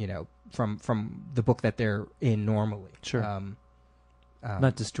from the book that they're in normally. Sure.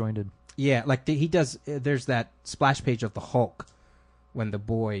 Not disjointed. Yeah, like he does. There's that splash page of the Hulk when the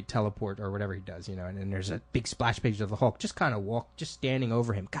boy teleport or whatever he does, and then there's a big splash page of the Hulk just kind of just standing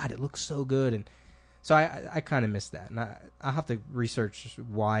over him. God, it looks so good, and so I kind of miss that, and I'll have to research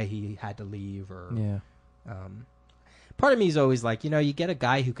why he had to leave or. Yeah. Part of me is always like, you get a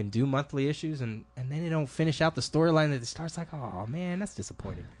guy who can do monthly issues, and then they don't finish out the storyline that it starts like, oh man, that's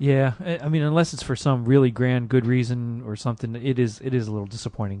disappointing. Yeah, I mean, unless it's for some really grand, good reason or something, it is a little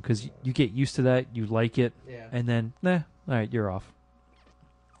disappointing because you get used to that, you like it, and then, all right, you're off.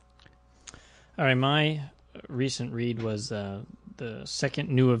 All right, my recent read was the second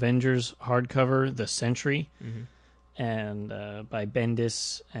New Avengers hardcover, The Sentry, and by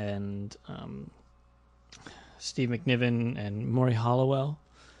Bendis and Steve McNiven and Maury Hollowell.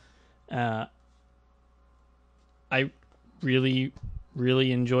 I really,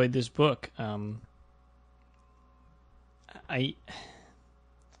 really enjoyed this book.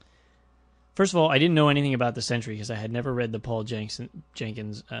 First of all, I didn't know anything about the Sentry because I had never read the Paul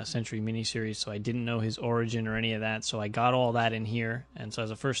Jenkins Sentry miniseries, so I didn't know his origin or any of that. So I got all that in here, and so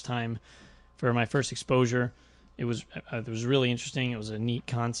as a first time for my first exposure, it was really interesting. It was a neat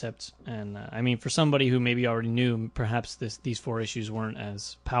concept, and I mean, for somebody who maybe already knew, perhaps these 4 issues weren't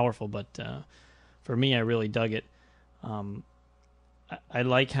as powerful, but for me, I really dug it. I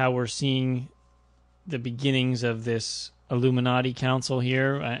like how we're seeing the beginnings of this Illuminati Council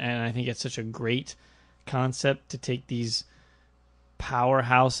here, and I think it's such a great concept to take these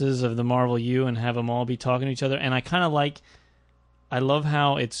powerhouses of the Marvel U and have them all be talking to each other. And I love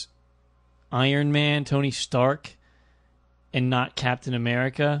how it's Iron Man, Tony Stark, and not Captain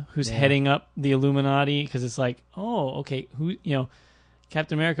America who's heading up the Illuminati, because it's like, oh, okay,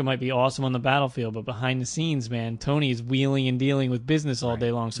 Captain America might be awesome on the battlefield, but behind the scenes, man, Tony's wheeling and dealing with business all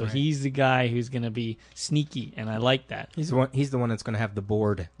day long. So he's the guy who's going to be sneaky, and I like that. He's the one that's going to have the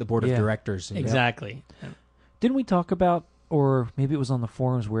board of directors. Exactly. Didn't we talk about, or maybe it was on the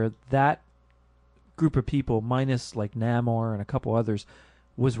forums, where that group of people, minus like Namor and a couple others,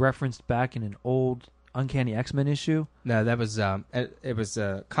 was referenced back in an old Uncanny X-Men issue? No, that was it was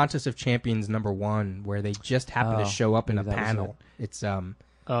Contest of Champions #1, where they just happened to show up in a panel. It's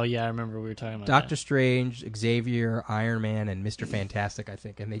oh yeah, I remember we were talking about Doctor Strange, Xavier, Iron Man, and Mr. Fantastic, I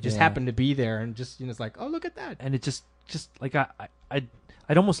think, and they just happened to be there, and just it's like, oh, look at that. And it just like I'd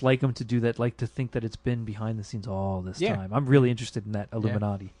almost like them to do that, like to think that it's been behind the scenes all this time. I'm really interested in that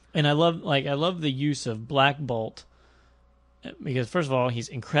Illuminati. And I love the use of Black Bolt, because first of all, he's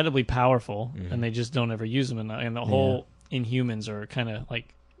incredibly powerful, and they just don't ever use him, and the whole Inhumans are kind of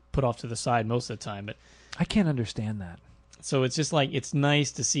like put off to the side most of the time. But I can't understand that. So it's just like, it's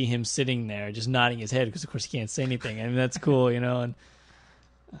nice to see him sitting there just nodding his head, because of course he can't say anything. I mean, that's cool, and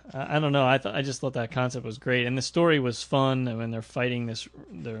I don't know. I just thought that concept was great, and the story was fun. And when they're fighting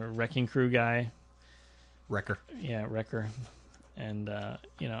the Wrecking Crew guy, Wrecker, and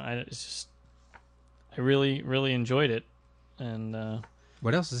I really, really enjoyed it. And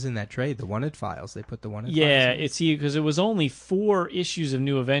what else is in that trade? The Wanted Files. They put the Wanted Files. Yeah, because it was only 4 issues of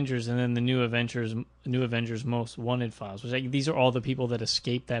New Avengers, and then the New Avengers Most Wanted Files. Which these are all the people that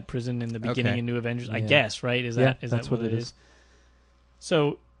escaped that prison in the beginning of New Avengers. I guess, right? Is that what it is?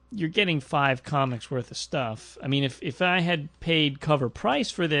 So you're getting 5 comics worth of stuff. I mean, if I had paid cover price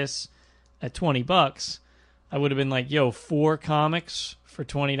for this at $20, I would have been like, yo, 4 comics for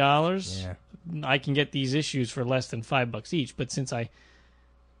 $20. Yeah. I can get these issues for less than $5 each. But since I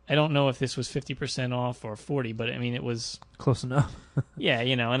don't know if this was 50% off or 40, but I mean, it was close enough. Yeah,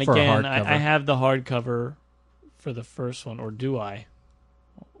 and For again, I have the hardcover for the first one, or do I?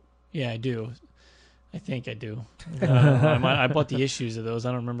 Yeah, I do. I think I do. I bought the issues of those. I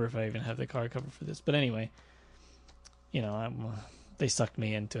don't remember if I even have the hardcover for this. But anyway, they sucked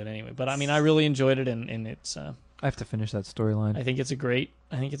me into it anyway. But I mean, I really enjoyed it, and it's. I have to finish that storyline. I think it's a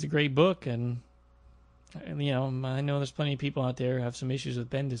great book, and I know there's plenty of people out there who have some issues with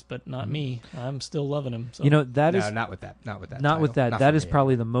Bendis, but not me. I'm still loving him. So. Not with that. That is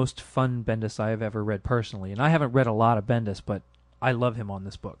probably the most fun Bendis I have ever read personally, and I haven't read a lot of Bendis, but I love him on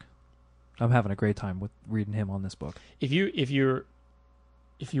this book. I'm having a great time with reading him on this book. If you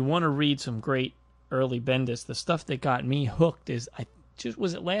want to read some great early Bendis, the stuff that got me hooked is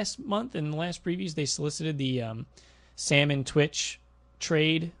was it last month in the last previews they solicited the Sam and Twitch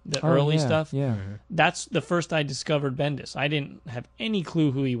trade, the early stuff. Yeah, that's the first I discovered Bendis. I didn't have any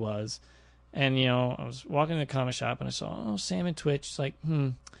clue who he was, and I was walking in the comic shop and I saw Sam and Twitch. It's like,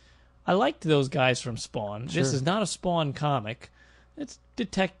 I liked those guys from Spawn. Sure. This is not a Spawn comic. It's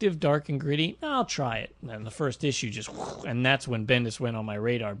detective, dark and gritty. I'll try it. And the first issue and that's when Bendis went on my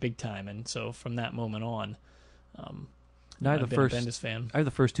radar big time. And so from that moment on, No, I have I've the been first. a Bendis fan. I have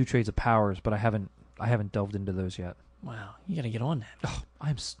the first 2 trades of Powers, but I haven't delved into those yet. Wow, you got to get on that.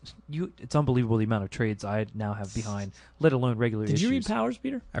 It's unbelievable the amount of trades I now have behind, let alone regular Did issues. you read Powers,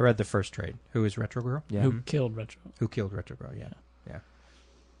 Peter? I read the first trade. Who is Retro Girl? Yeah. Who killed Retro? Who killed Retro Girl? Yeah.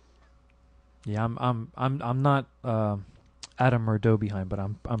 Yeah, I'm not Adam Murdo behind, but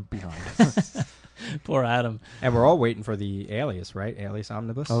I'm behind. Poor Adam. And we're all waiting for the Alias, right? Alias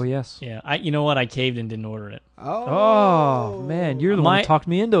Omnibus. Oh yes. Yeah, you know what? I caved and didn't order it. Oh man, you're the one who talked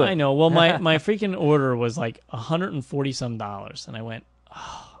me into it. I know. Well, my freaking order was like $140 some, and I went,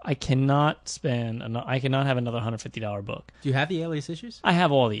 I cannot I cannot have another $150 book. Do you have the Alias issues? I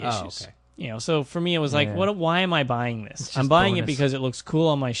have all the issues. Oh, okay. You know, so for me it was like, Yeah. why am I buying this? It's I'm just buying it bonus. because it looks cool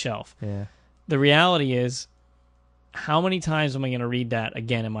on my shelf. Yeah. The reality is, how many times am I going to read that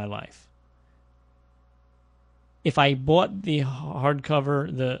again in my life? If I bought the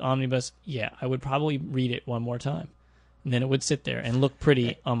hardcover, the Omnibus, yeah, I would probably read it one more time. And then it would sit there and look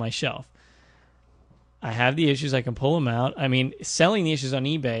pretty on my shelf. I have the issues. I can pull them out. I mean, selling the issues on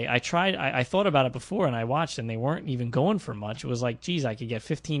eBay, I thought about it before, and I watched, and they weren't even going for much. It was like, geez, I could get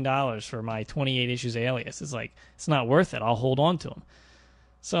 $15 for my 28 issues Alias. It's like, it's not worth it. I'll hold on to them.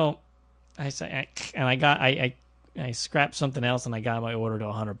 So I scrapped something else, and I got my order to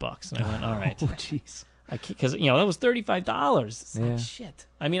 $100. And I went, all right. Oh jeez. Because that was $35. It's Yeah. like shit.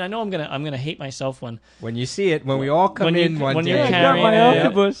 I mean, I know I'm gonna hate myself when When you see it, when we all come when you- in one when day. you're I got carrying my it,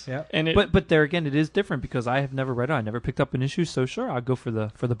 omnibus. Yep. and it, But there again, it is different because I have never read it. I never picked up an issue, so sure, I'll go for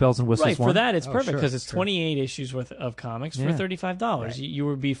the bells and whistles right one. for that it's Oh, perfect sure, because it's sure. 28 issues worth of comics for Yeah. $35. Right. You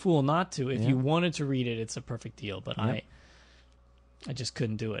would be fool not to if Yeah. you wanted to read it. It's a perfect deal, but Yep. I just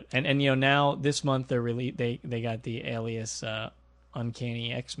couldn't do it. And now this month they got the Alias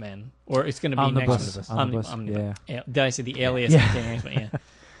Uncanny X-Men, or it's going to be Omnibus. next Omnibus. Omnibus. Did I say the Alias Yeah. Uncanny X-Men?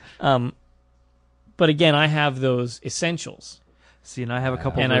 Yeah. But again, I have those essentials. See, and I have a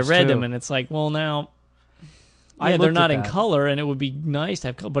couple. And of I those read too. them, and it's like, well, now, I yeah, they're looked not at in that. color, and it would be nice to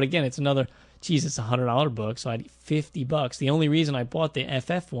have color. But again, it's another, geez, it's $100 book, so I'd $50. The only reason I bought the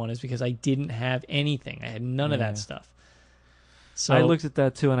FF one is because I didn't have anything. I had none of Yeah. that stuff. So I looked at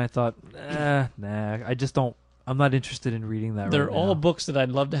that too, and I thought, nah, I just don't. I'm not interested in reading that. they're right all now. books that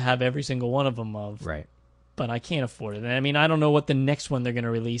I'd love to have every single one of them of, Right. but I can't afford it. And I mean, I don't know what the next one they're going to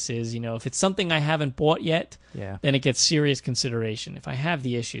release is. If it's something I haven't bought yet, Yeah. then it gets serious consideration. If I have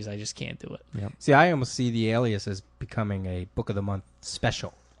the issues, I just can't do it. See, I almost see the Alias as becoming a Book of the Month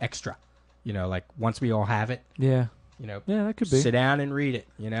special, extra. Like once we all have it, Yeah. Yeah, that could be. sit down and read it,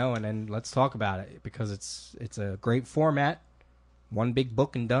 and then let's talk about it because it's a great format, one big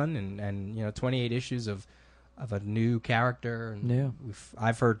book and done, and 28 issues of a new character. And Yeah.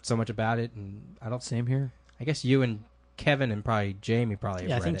 I've heard so much about it, and Same here. I guess you and Kevin and probably Jamie probably have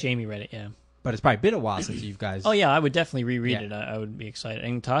Yeah, I read think it. Jamie read it, yeah. But it's probably been a while since you guys. Oh, yeah, I would definitely reread Yeah. it. I would be excited.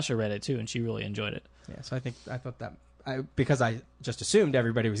 And Tasha read it, too, and she really enjoyed it. Yeah, so I thought that because I just assumed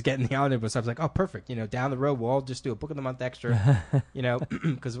everybody was getting the omnibus. I was like, oh, perfect. Down the road we'll all just do a Book of the Month extra.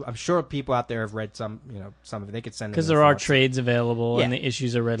 Because I'm sure people out there have read some. Some of it. They could send. Because in there are thoughts. trades available, Yeah. and the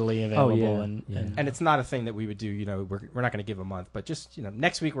issues are readily available. yeah. And And it's not a thing that we would do. We're not going to give a month, but just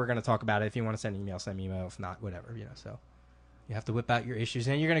next week we're going to talk about it. If you want to send an email, send me an email. If not, whatever. So you have to whip out your issues,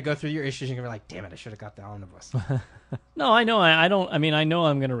 and you're going to go through your issues, and you're going to be like, damn it, I should have got the omnibus. no, I know. I don't. I mean, I know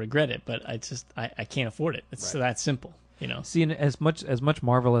I'm going to regret it, but I can't afford it. It's Right. that simple. See, and as much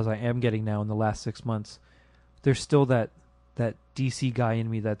Marvel as I am getting now in the last 6 months, there's still that DC guy in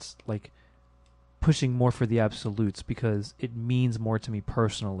me that's like pushing more for the absolutes because it means more to me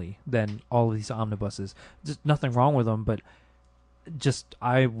personally than all of these omnibuses. Just nothing wrong with them, but just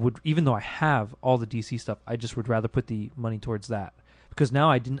I would, even though I have all the DC stuff, I just would rather put the money towards that because now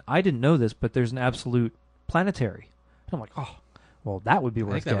I didn't know this, but there's an absolute planetary, and I'm like, oh, well, that would be I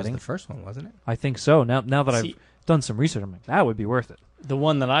worth think that getting. was the first one, wasn't it? I think so. Now that See, I've done some research, I'm like, that would be worth it. the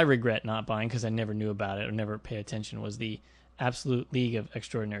one that I regret not buying because I never knew about it or never paid attention was the Absolute League of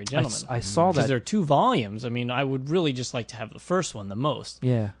Extraordinary Gentlemen. I saw Because that. there are 2 volumes. I mean, I would really just like to have the first one the most.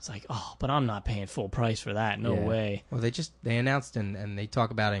 Yeah. It's like, oh, but I'm not paying full price for that. No Yeah. way. Well, they announced and they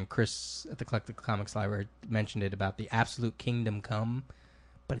talk about it, and Chris at the Collected Comics Library mentioned it about the Absolute Kingdom Come,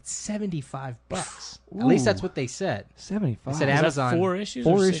 but it's $75. At least that's what they said. 75. I said Is that Amazon. 4 issues?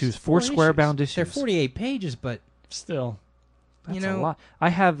 Four or 6? issues, four square bound issues. They're 48 pages, but Still. That's a lot. I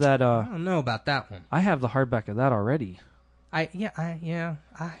have that. I don't know about that one. I have the hardback of that already.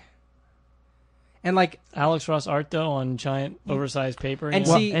 And like Alex Ross art, though, on giant oversized paper. And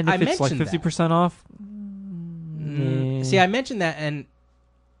you know? see, and I if it's like mentioned 50% off, see, I mentioned that, and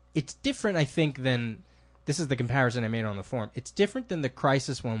it's different. I think than this is the comparison I made on the forum. It's different than the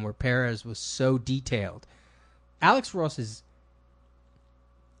Crisis one where Perez was so detailed Alex Ross is.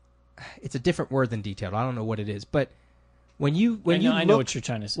 It's a different word than detailed. I don't know what it is, but when I know what you're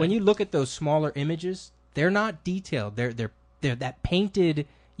trying to say. When you look at those smaller images, they're not detailed. They're that painted.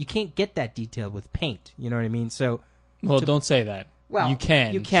 You can't get that detailed with paint. You know what I mean? So, don't say that. Well, you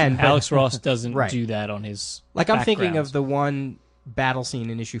can. You can. But, Alex Ross doesn't right. do that on his. Like I'm thinking backgrounds. of the one battle scene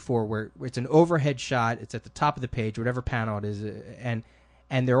in issue 4 where it's an overhead shot. It's at the top of the page, whatever panel it is, and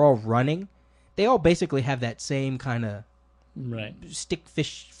they're all running. They all basically have that same kind of right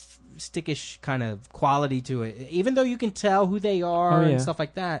stickish kind of quality to it. Even though you can tell who they are and stuff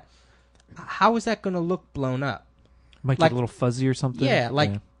like that, how is that going to look blown up? Might get a little fuzzy or something. Yeah,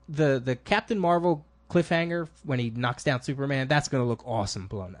 the Captain Marvel cliffhanger when he knocks down Superman, that's going to look awesome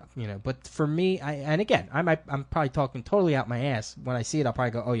blown up, you know. But for me, I'm probably talking totally out my ass. When I see it, I'll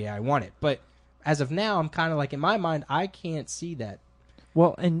probably go, oh yeah, I want it. But as of now, I'm kind of like, in my mind, I can't see that.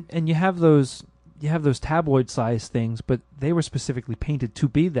 Well, and you have those tabloid size things, but they were specifically painted to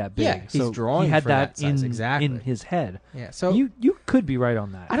be that big. Yeah, he's drawing he had for that size, in exactly. in his head. Yeah, so you could be right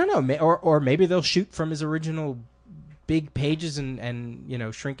on that. I don't know, or maybe they'll shoot from his original big pages and you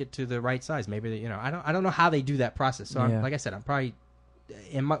know, shrink it to the right size. Maybe you know, I don't know how they do that process. So like I said, I'm probably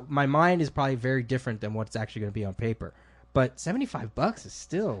in my mind is probably very different than what's actually going to be on paper. But $75 is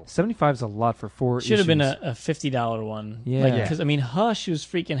still $75 is a lot for 4 issues. Should have been a $50 one. Yeah. Because I mean, Hush was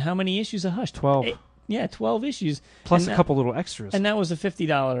freaking. How many issues of Hush? 12. 12 issues Plus a couple little extras. And that was a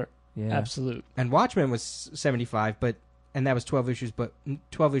 $50 absolute. And Watchmen was $75, and that was 12 issues, but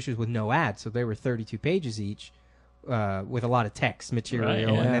 12 issues with no ads, so they were 32 pages each, with a lot of text material, Right,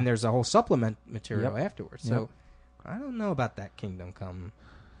 and then there's a whole supplement material afterwards. So I don't know about that Kingdom Come.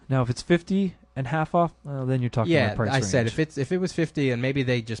 Now, if it's 50 and half off, well, then you're talking about price range. Said if it was 50, and maybe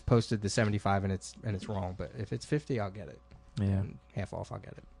they just posted the 75 and it's wrong, but if it's 50, I'll get it. Yeah, and half off, I'll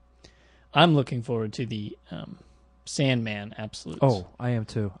get it. I'm looking forward to the Sandman Absolutes. Oh, I am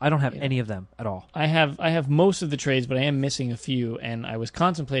too. I don't have any of them at all. I have most of the trades, but I am missing a few, and I was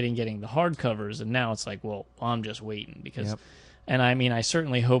contemplating getting the hardcovers, and now it's like, well, I'm just waiting because. And I mean, I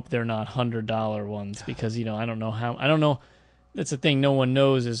certainly hope they're not $100 ones because I don't know. That's the thing no one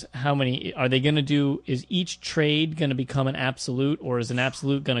knows is how many are they going to do? Is each trade going to become an absolute, or is an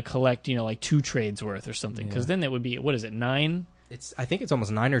absolute going to collect like 2 trades worth or something? Because then that would be, what is it, 9? I think it's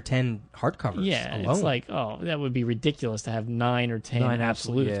almost 9 or 10 hardcovers. Yeah, alone. it's like, oh, that would be ridiculous to have 9 or 10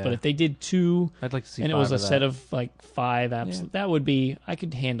 absolutes. yeah. But if they did 2, I'd like to see. and it 5 was a of set that. of like 5 absolute, that would be, I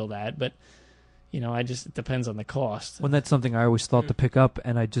could handle that. But it depends on the cost. When that's something I always thought to pick up,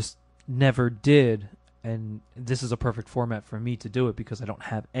 and I just never did. And this is a perfect format for me to do it because I don't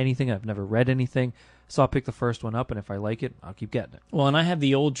have anything. I've never read anything. So I'll pick the first one up, and if I like it, I'll keep getting it. Well, and I have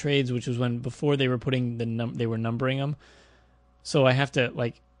the old trades, which was before they were putting they were numbering them. So I have to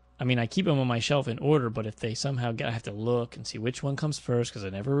I keep them on my shelf in order, but if they somehow I have to look and see which one comes first because I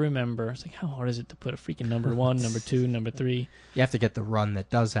never remember. It's like, how hard is it to put a freaking number 1, number 2, number 3? You have to get the run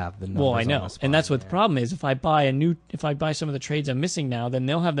that does have the numbers. Well, I on know, the spine, and that's what the problem is. If I buy some of the trades I'm missing now, then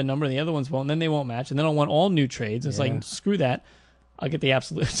they'll have the number, and the other ones won't. And then they won't match, and then I'll want all new trades. It's like, screw that. I'll get the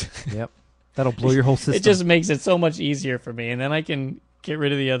absolute. Yep, that'll blow your whole system. It just makes it so much easier for me, and then I can get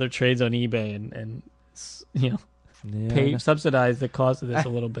rid of the other trades on eBay and subsidize the cost of this a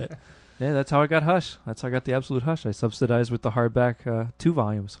little bit. Yeah, that's how I got Hush. That's how I got the absolute Hush. I subsidized with the hardback 2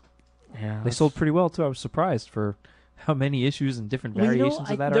 volumes. Yeah, they sold pretty well too. I was surprised for how many issues and different variations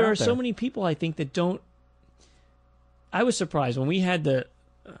of that there are are out there. so many people I think that don't. I was surprised when we had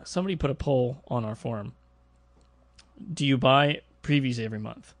somebody put a poll on our forum. Do you buy previews every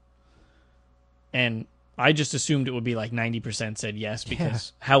month? And I just assumed it would be like 90% said yes,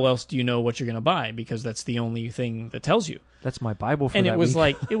 because how else do you know what you're going to buy? Because that's the only thing that tells you. That's my Bible for and that it was week.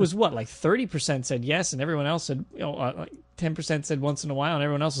 like, it was what, like 30% said yes, and everyone else said, 10% said once in a while, and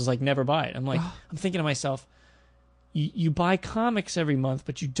everyone else was like, never buy it. I'm like, I'm thinking to myself, you buy comics every month,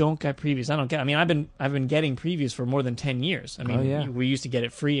 but you don't get previews. I don't get. I mean, I've been getting previews for more than 10 years. I mean, we used to get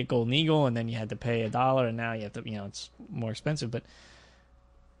it free at Golden Eagle, and then you had to pay $1, and now you have to, it's more expensive. But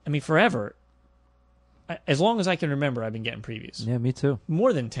I mean, forever. As long as I can remember, I've been getting previews. Yeah, me too.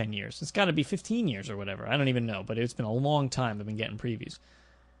 More than 10 years. It's got to be 15 years or whatever. I don't even know, but it's been a long time I've been getting previews.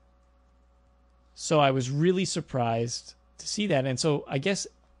 So I was really surprised to see that. And so I guess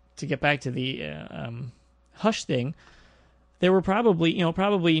to get back to the Hush thing, there were probably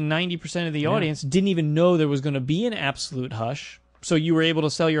 90% of the audience didn't even know there was going to be an absolute Hush. So you were able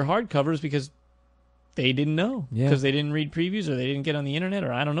to sell your hardcovers because they didn't know. Because they didn't read previews or they didn't get on the internet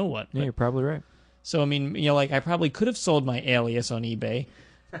or I don't know what. Yeah, you're probably right. So, I mean, I probably could have sold my Alias on eBay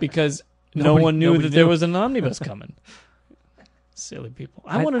because no one knew that there was an Omnibus coming. Silly people.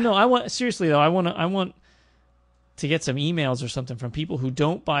 I want to know. Seriously though, I want to get some emails or something from people who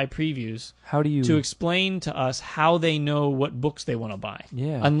don't buy previews How do you... to explain to us how they know what books they want to buy.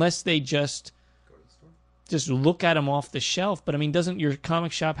 Yeah. Unless they just look at them off the shelf. But, I mean, doesn't your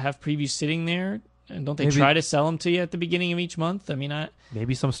comic shop have previews sitting there? And don't they Maybe- try to sell them to you at the beginning of each month? I mean,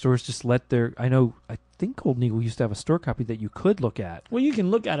 Maybe some stores just let their... I think Golden Eagle used to have a store copy that you could look at. well, you can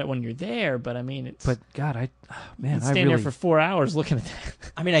look at it when you're there, but, I mean, it's... But, God, you man, can I stand really... there for 4 hours looking at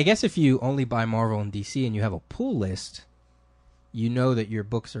that. I mean, I guess if you only buy Marvel and DC and you have a pull list, you know that your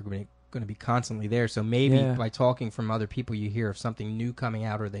books are going to be constantly there. So maybe Yeah. by talking from other people, you hear of something new coming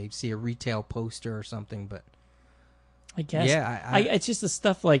out, or they see a retail poster or something. But I guess. yeah, It's just the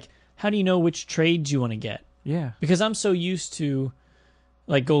stuff like, how do you know which trades you want to get? Yeah. Because I'm so used to,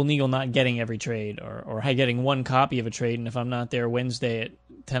 like, Golden Eagle not getting every trade or getting one copy of a trade, and if I'm not there Wednesday at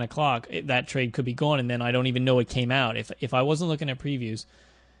 10 o'clock, that trade could be gone, and then I don't even know it came out. If I wasn't looking at previews,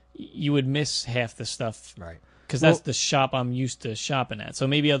 you would miss half the stuff. right. Because that's the shop I'm used to shopping at. So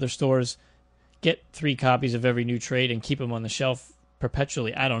maybe other stores get 3 copies of every new trade and keep them on the shelf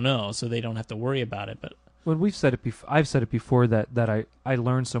perpetually. I don't know, so they don't have to worry about it. But Well, we've said it before. I've said it before that I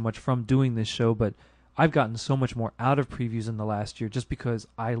learned so much from doing this show, but I've gotten so much more out of previews in the last year just because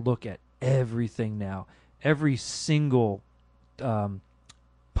I look at everything now. Every single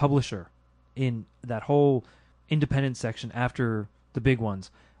publisher in that whole independent section after the big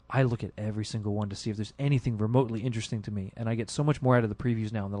ones, I look at every single one to see if there's anything remotely interesting to me, and I get so much more out of the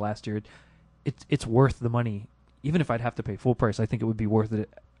previews now in the last year. It's worth the money. Even if I'd have to pay full price, I think it would be worth it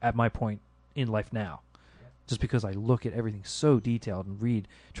at my point in life now. Just because I look at everything so detailed and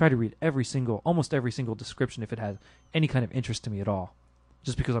try to read almost every single description if it has any kind of interest to me at all.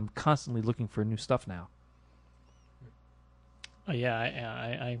 Just because I'm constantly looking for new stuff now. yeah,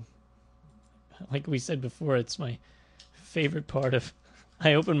 I like we said before, it's my favorite part of.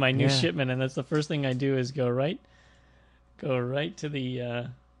 I open my new shipment, and that's the first thing I do is go right to the.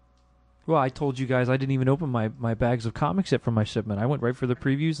 Well, I told you guys I didn't even open my bags of comics yet from my shipment. I went right for the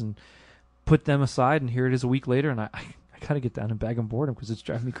previews and put them aside, and here it is a week later, and I gotta get down and bag and board them because it's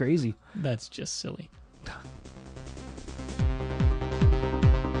driving me crazy. That's just silly.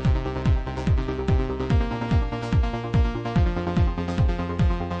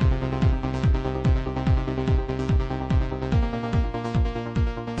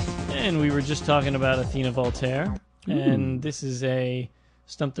 And we were just talking about Athena Voltaire, and this is a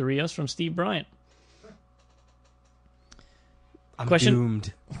Stump the Rios from Steve Bryant. I'm Question-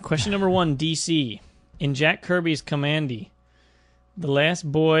 doomed. Question number 1, DC. In Jack Kirby's Commandy, the last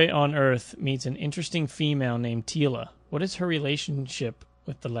boy on Earth meets an interesting female named Tila. What is her relationship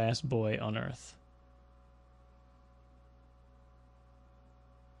with the last boy on Earth?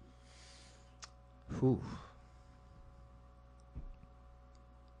 Whew.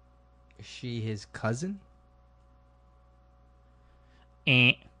 Is she his cousin?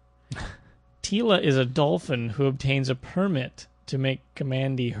 Tila is a dolphin who obtains a permit to make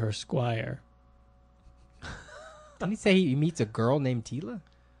Commandy her squire. Didn't he say he meets a girl named Tila?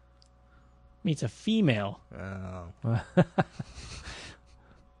 Meets a female. Oh.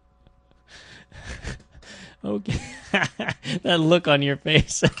 Okay. That look on your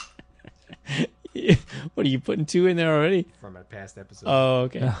face. What are you putting 2 in there already? From a past episode. Oh,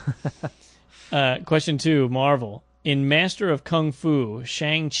 okay. Question 2, Marvel. In Master of Kung Fu,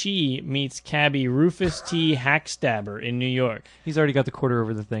 Shang-Chi meets cabbie Rufus T. Hackstabber in New York, He's already got the quarter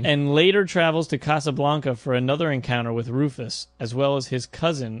over the thing. and later travels to Casablanca for another encounter with Rufus, as well as his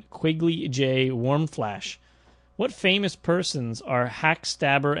cousin, Quigley J. Wormflash. What famous persons are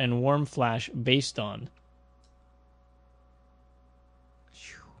Hackstabber and Wormflash based on?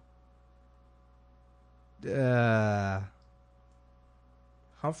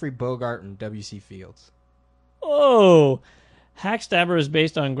 Humphrey Bogart and W.C. Fields. Oh! Hackstabber is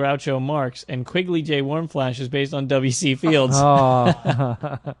based on Groucho Marx, and Quigley J. Wormflash is based on W.C. Fields.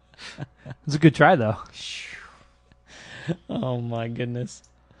 Oh. It's a good try, though. Oh, my goodness.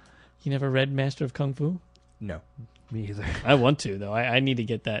 You never read Master of Kung Fu? No. Me either. I want to, though. I need to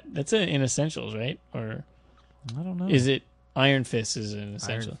get that. That's in Essentials, right? Or I don't know. is it Iron Fist is an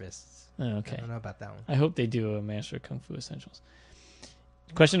Essential? Iron Fists. Oh, I okay. don't know about that one. I hope they do a Master of Kung Fu Essentials.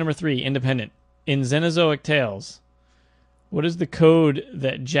 Question number 3, Independent. In Xenozoic Tales, what is the code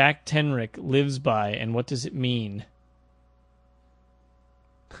that Jack Tenrick lives by, and what does it mean?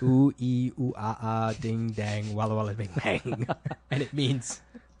 Ooh, ee, ooh, ah, ah, ding, dang, walla, walla, bing, bang. And it means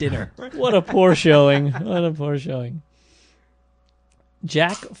dinner. What a poor showing. What a poor showing.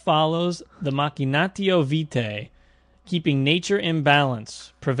 Jack follows the Machinatio Vitae, keeping nature in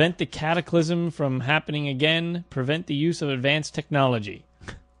balance, prevent the cataclysm from happening again, prevent the use of advanced technology.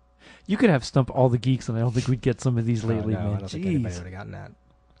 You could have Stump All the Geeks, and I don't think we'd get some of these lately, no, I man. don't think anybody Jeez. would have gotten that.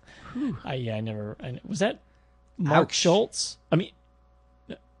 I never. Was that Mark Ouch. Schultz? I mean,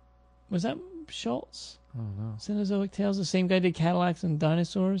 was that Schultz? I don't know. Cenozoic Tales, the same guy did Cadillacs and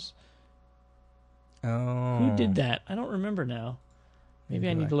Dinosaurs? Oh. Who did that? I don't remember now. Maybe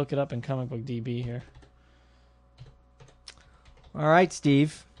I Neither do need I. to look it up in Comic Book DB here. All right,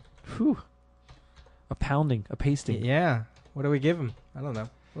 Steve. Whew. A pounding, a pasting. Yeah. What do we give him? I don't know.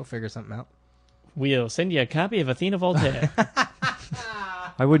 We'll figure something out. We'll send you a copy of Athena Voltaire.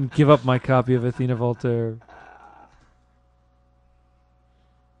 I wouldn't give up my copy of Athena Voltaire.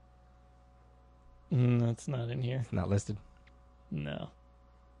 That's not in here. It's not listed. No.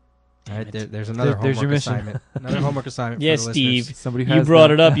 All right, there's another There's your homework mission. assignment. Another homework assignment Yes, for the listeners. Steve. Somebody You has brought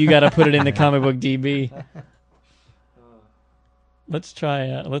that. it up. You got to put it in the Comic Book DB. Let's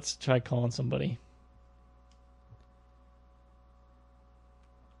try calling somebody.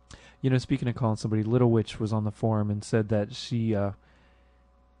 You know, speaking of calling somebody, Little Witch was on the forum and said that she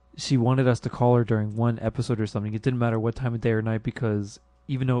wanted us to call her during one episode or something. It didn't matter what time of day or night because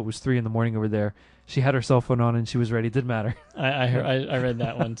even though it was 3 a.m. over there, she had her cell phone on and she was ready. It didn't matter. I read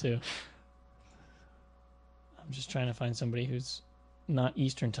that one too. I'm just trying to find somebody who's not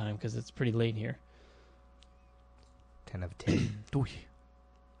Eastern time because it's pretty late here. 10 of 10.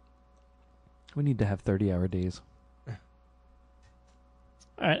 We need to have 30-hour days. All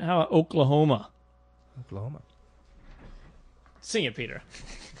right, how about Oklahoma? Oklahoma. Sing it, Peter.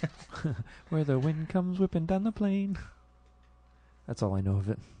 Where the wind comes whipping down the plain. That's all I know of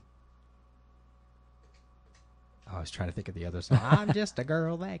it. I was trying to think of the other song. I'm just a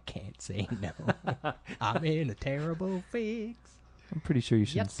girl that can't say no. I'm in a terrible fix. I'm pretty sure you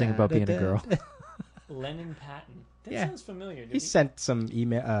shouldn't sing about being a girl. Lennon Patton. That Yeah. sounds familiar. He sent some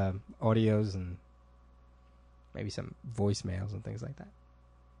email, audios, and maybe some voicemails and things like that.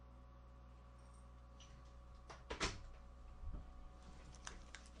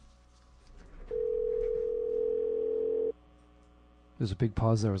 There's a big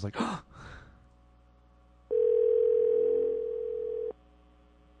pause there. I was like, oh.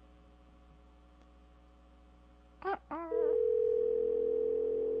 I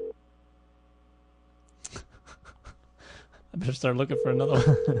better start looking for another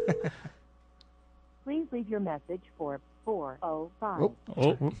one. Please leave your message for 405. Oh.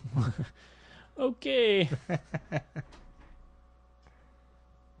 Oh. Okay.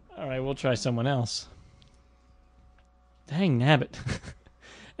 All right, we'll try someone else. Dang nabbit.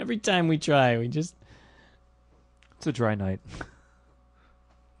 Every time we try, we just... It's a dry night.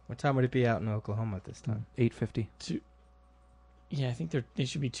 What time would it be out in Oklahoma at this time? 8:50. Yeah, I think they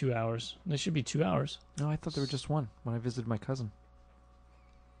should be 2 hours. They should be 2 hours. No, I thought there were just one when I visited my cousin.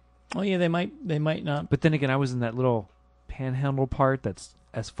 Oh yeah, they might not. But then again, I was in that little panhandle part that's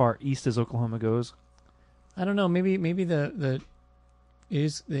as far east as Oklahoma goes. I don't know. Maybe the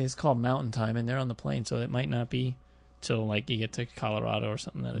it is called Mountain Time, and they're on the plain, so it might not be till like you get to Colorado or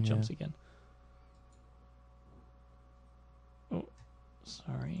something that it jumps again. Oh,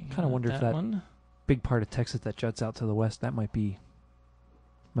 sorry. Kind of wonder if that one. big part of Texas that juts out to the west, that might be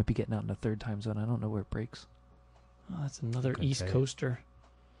getting out in the third time zone. I don't know where it breaks. Oh, that's another Couldn't East say it. Coaster.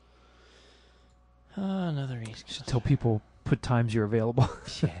 Another East Should Coaster. tell people put times you're available.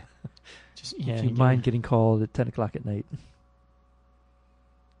 Yeah. Just If yeah. you mind getting called at 10 o'clock at night.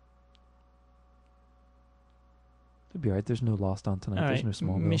 It'll be all right. There's no Lost on tonight. All There's right, no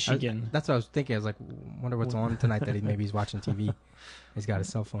Smallville. Michigan. That's what I was thinking. I was like, wonder what's on tonight that maybe he's watching TV. He's got his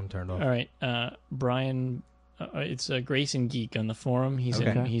cell phone turned off. All right, Brian. It's Grayson Geek on the forum. He's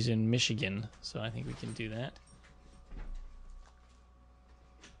Okay. he's in Michigan, so I think we can do that.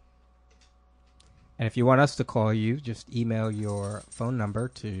 And if you want us to call you, just email your phone number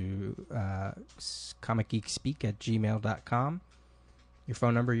to comicgeekspeak@gmail.com. Your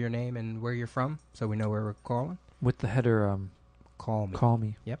phone number, your name, and where you're from, so we know where we're calling. With the header, Call me. call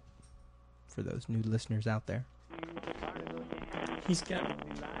me. For those new listeners out there. He's got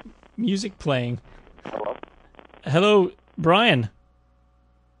music playing. Hello, Brian.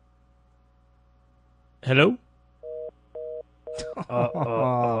 Hello.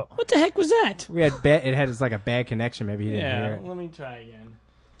 What the heck was that? We had it had like a bad connection. Maybe he didn't hear it. Let me try again.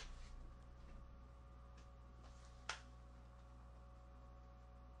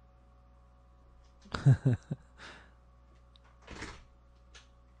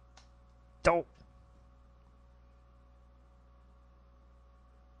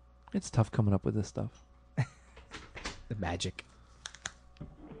 It's tough coming up with this stuff. The magic.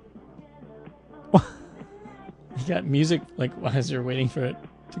 You got music like as you're waiting for it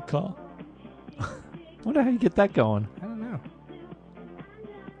to call. Wonder how you get that going. I don't know.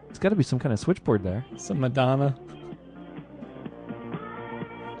 It's got to be some kind of switchboard there. Some Madonna.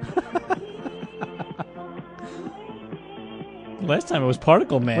 Last time it was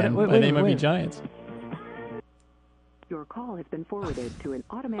Particle Man by They Might Be Giants. Your call has been forwarded to an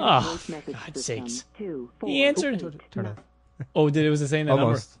automatic Oh, voice message God's system. sakes. 2, 4, He answered. 8, Turn it. Oh, did it was the same number?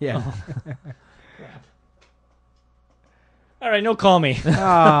 Almost. Yeah. All right, no call me.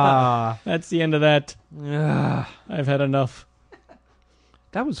 Ah. That's the end of that. Ugh. I've had enough.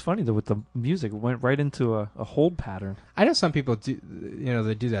 That was funny though. With the music, it went right into a hold pattern. I know some people do.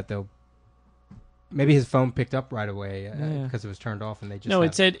 They do that though. Maybe his phone picked up right away because it was turned off, and they just No,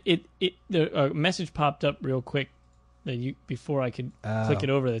 it said the message popped up real quick that before I could click it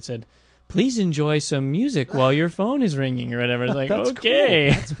over that said, "Please enjoy some music while your phone is ringing" or whatever. It's like, That's okay,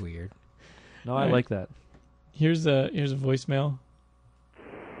 cool. That's weird. No, I like that. Here's a voicemail.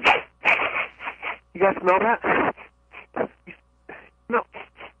 You guys smell that?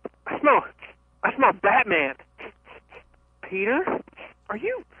 No, I smell Batman. Peter, are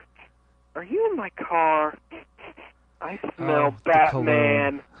you in my car? I smell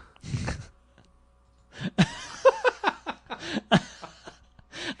Batman.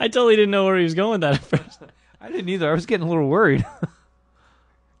 I totally didn't know where he was going with that at first. I didn't either. I was getting a little worried.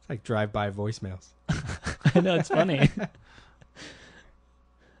 It's like drive-by voicemails. I know, it's funny.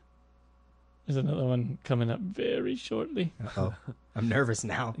 There's another one coming up very shortly. Oh, I'm nervous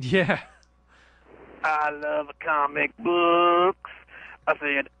now. Yeah. I love comic books. I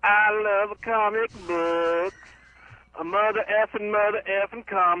said, I love comic books. A mother effing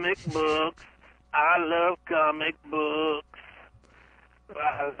comic books. I love comic books.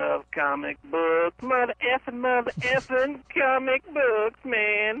 I love comic books. Mother effing comic books,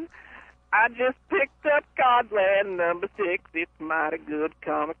 man. I just picked up Godland number 6. It's a mighty good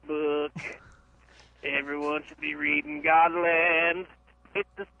comic book. Everyone should be reading Godland. It's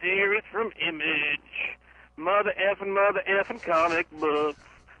a series from Image. Mother effing comic books.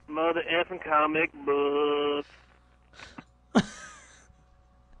 Mother effing comic books.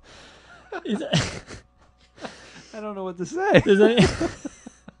 I don't know what to say.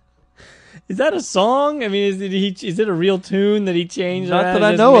 Is that a song? I mean, is it a real tune that he changed? Not around? that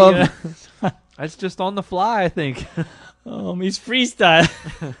I Just know make of. It's just on the fly, I think. He's freestyle.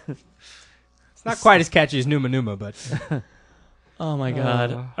 It's not quite as catchy as Numa Numa, but Oh my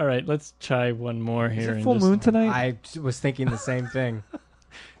god! All right, let's try one more Is here. it full moon tonight? I was thinking the same thing.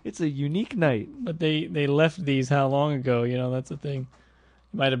 It's a unique night. But they left these how long ago? You know, that's the thing.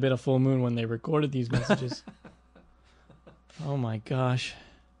 It might have been a full moon when they recorded these messages. Oh my gosh!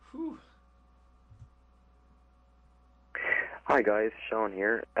 Hi guys, Sean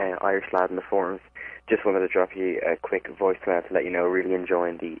here, Irish lad in the forums. Just wanted to drop you a quick voicemail to let you know really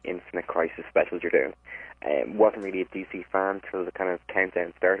enjoying the Infinite Crisis specials you're doing. Wasn't really a DC fan till the kind of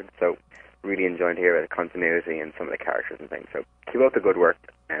countdown started, so really enjoying to hear about the continuity and some of the characters and things. So keep up the good work,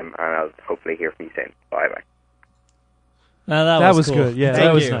 and I'll hopefully hear from you soon. Bye bye. Now that was cool. Good. Yeah, Thank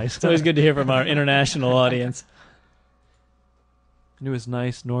that was you. nice. It's always good to hear from our international audience. It was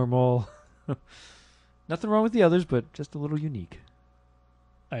nice, normal. Nothing wrong with the others, but just a little unique.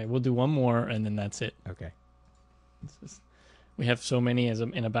 All right, we'll do one more, and then that's it. Okay. We have so many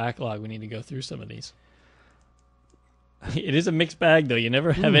in a backlog. We need to go through some of these. It is a mixed bag, though. You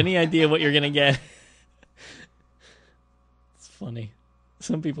never have any idea what you're going to get. It's funny.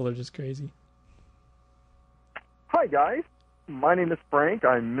 Some people are just crazy. Hi guys, my name is Frank.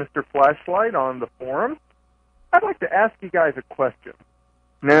 I'm Mr. Flashlight on the forum. I'd like to ask you guys a question.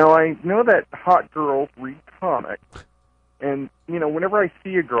 Now, I know that hot girls read comics, and, you know, whenever I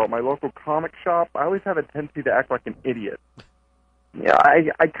see a girl at my local comic shop, I always have a tendency to act like an idiot. Yeah,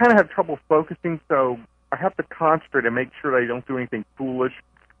 I kind of have trouble focusing, so I have to concentrate and make sure that I don't do anything foolish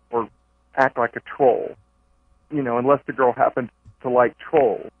or act like a troll. You know, unless the girl happens to like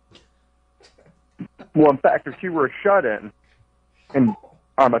trolls. Well, in fact, if she were a shut-in and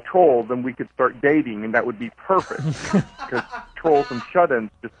I'm a troll, then we could start dating, and that would be perfect. Because trolls and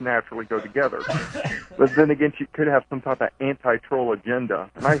shut-ins just naturally go together. But then again, she could have some type of anti-troll agenda.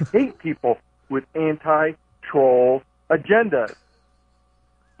 And I hate people with anti-troll agendas.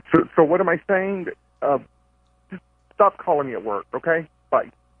 So what am I saying? Just stop calling me at work, okay?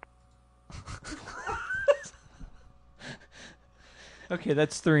 Bye. Okay,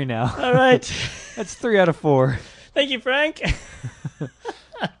 that's 3 now. All right. That's 3 out of 4. Thank you, Frank.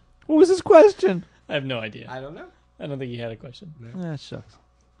 What was his question? I have no idea. I don't know. I don't think he had a question. Ah, shucks.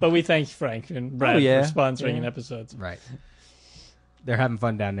 But we thank Frank and Brad for sponsoring an episodes. Right. They're having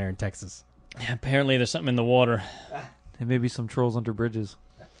fun down there in Texas. Yeah, apparently there's something in the water. And maybe some trolls under bridges.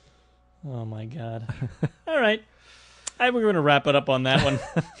 Oh, my God. All right. We're going to wrap it up on that one.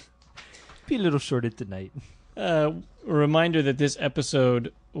 be a little shorted tonight. A reminder that this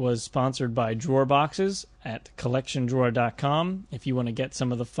episode was sponsored by Drawer Boxes at collectiondrawer.com. If you want to get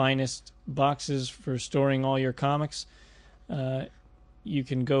some of the finest boxes for storing all your comics, you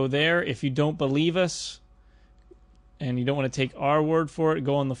can go there. If you don't believe us and you don't want to take our word for it,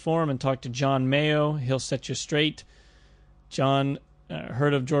 go on the forum and talk to John Mayo. He'll set you straight. John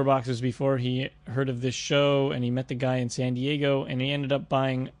heard of Drawer Boxes before he heard of this show, and he met the guy in San Diego, and he ended up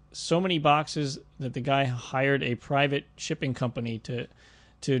buying so many boxes that the guy hired a private shipping company to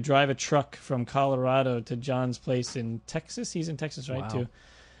drive a truck from Colorado to John's place in Texas. He's in Texas, right? Wow. To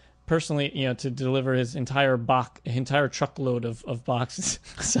personally, to deliver his entire truckload of boxes.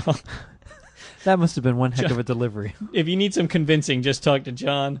 So that must have been one heck of a delivery. If you need some convincing, just talk to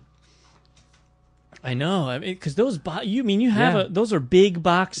John. I know, because those those are big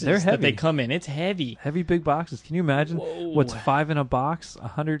boxes. They're heavy. That they come in. It's heavy. Heavy big boxes. Can you imagine what's 5 in a box?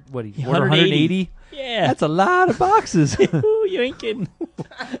 100. What? 180? Yeah, that's a lot of boxes. Ooh, you ain't kidding.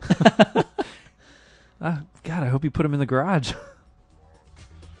 God, I hope you put them in the garage.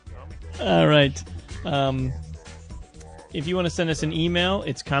 All right. If you want to send us an email,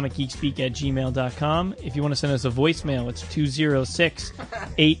 it's comicgeekspeak@gmail.com. If you want to send us a voicemail, it's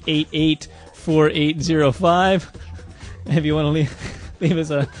 206-888-4805. If you want to leave us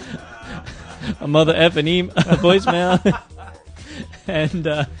a mother effing voicemail.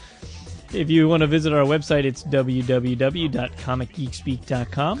 And if you want to visit our website, it's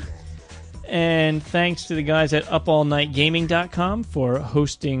www.comicgeekspeak.com. And thanks to the guys at upallnightgaming.com for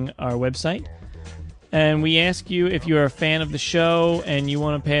hosting our website. And we ask you, if you're a fan of the show and you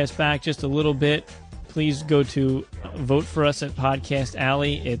want to pay us back just a little bit, please go to vote for us at Podcast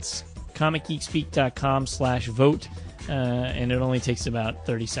Alley. It's comicgeekspeak.com/vote, and it only takes about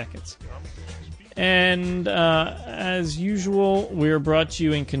 30 seconds. And as usual, we're brought to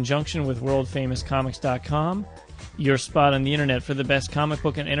you in conjunction with worldfamouscomics.com, your spot on the internet for the best comic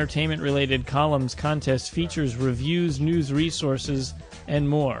book and entertainment-related columns, contests, features, reviews, news, resources, and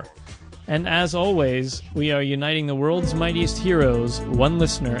more. And as always, we are uniting the world's mightiest heroes, one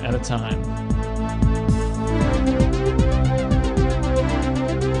listener at a time.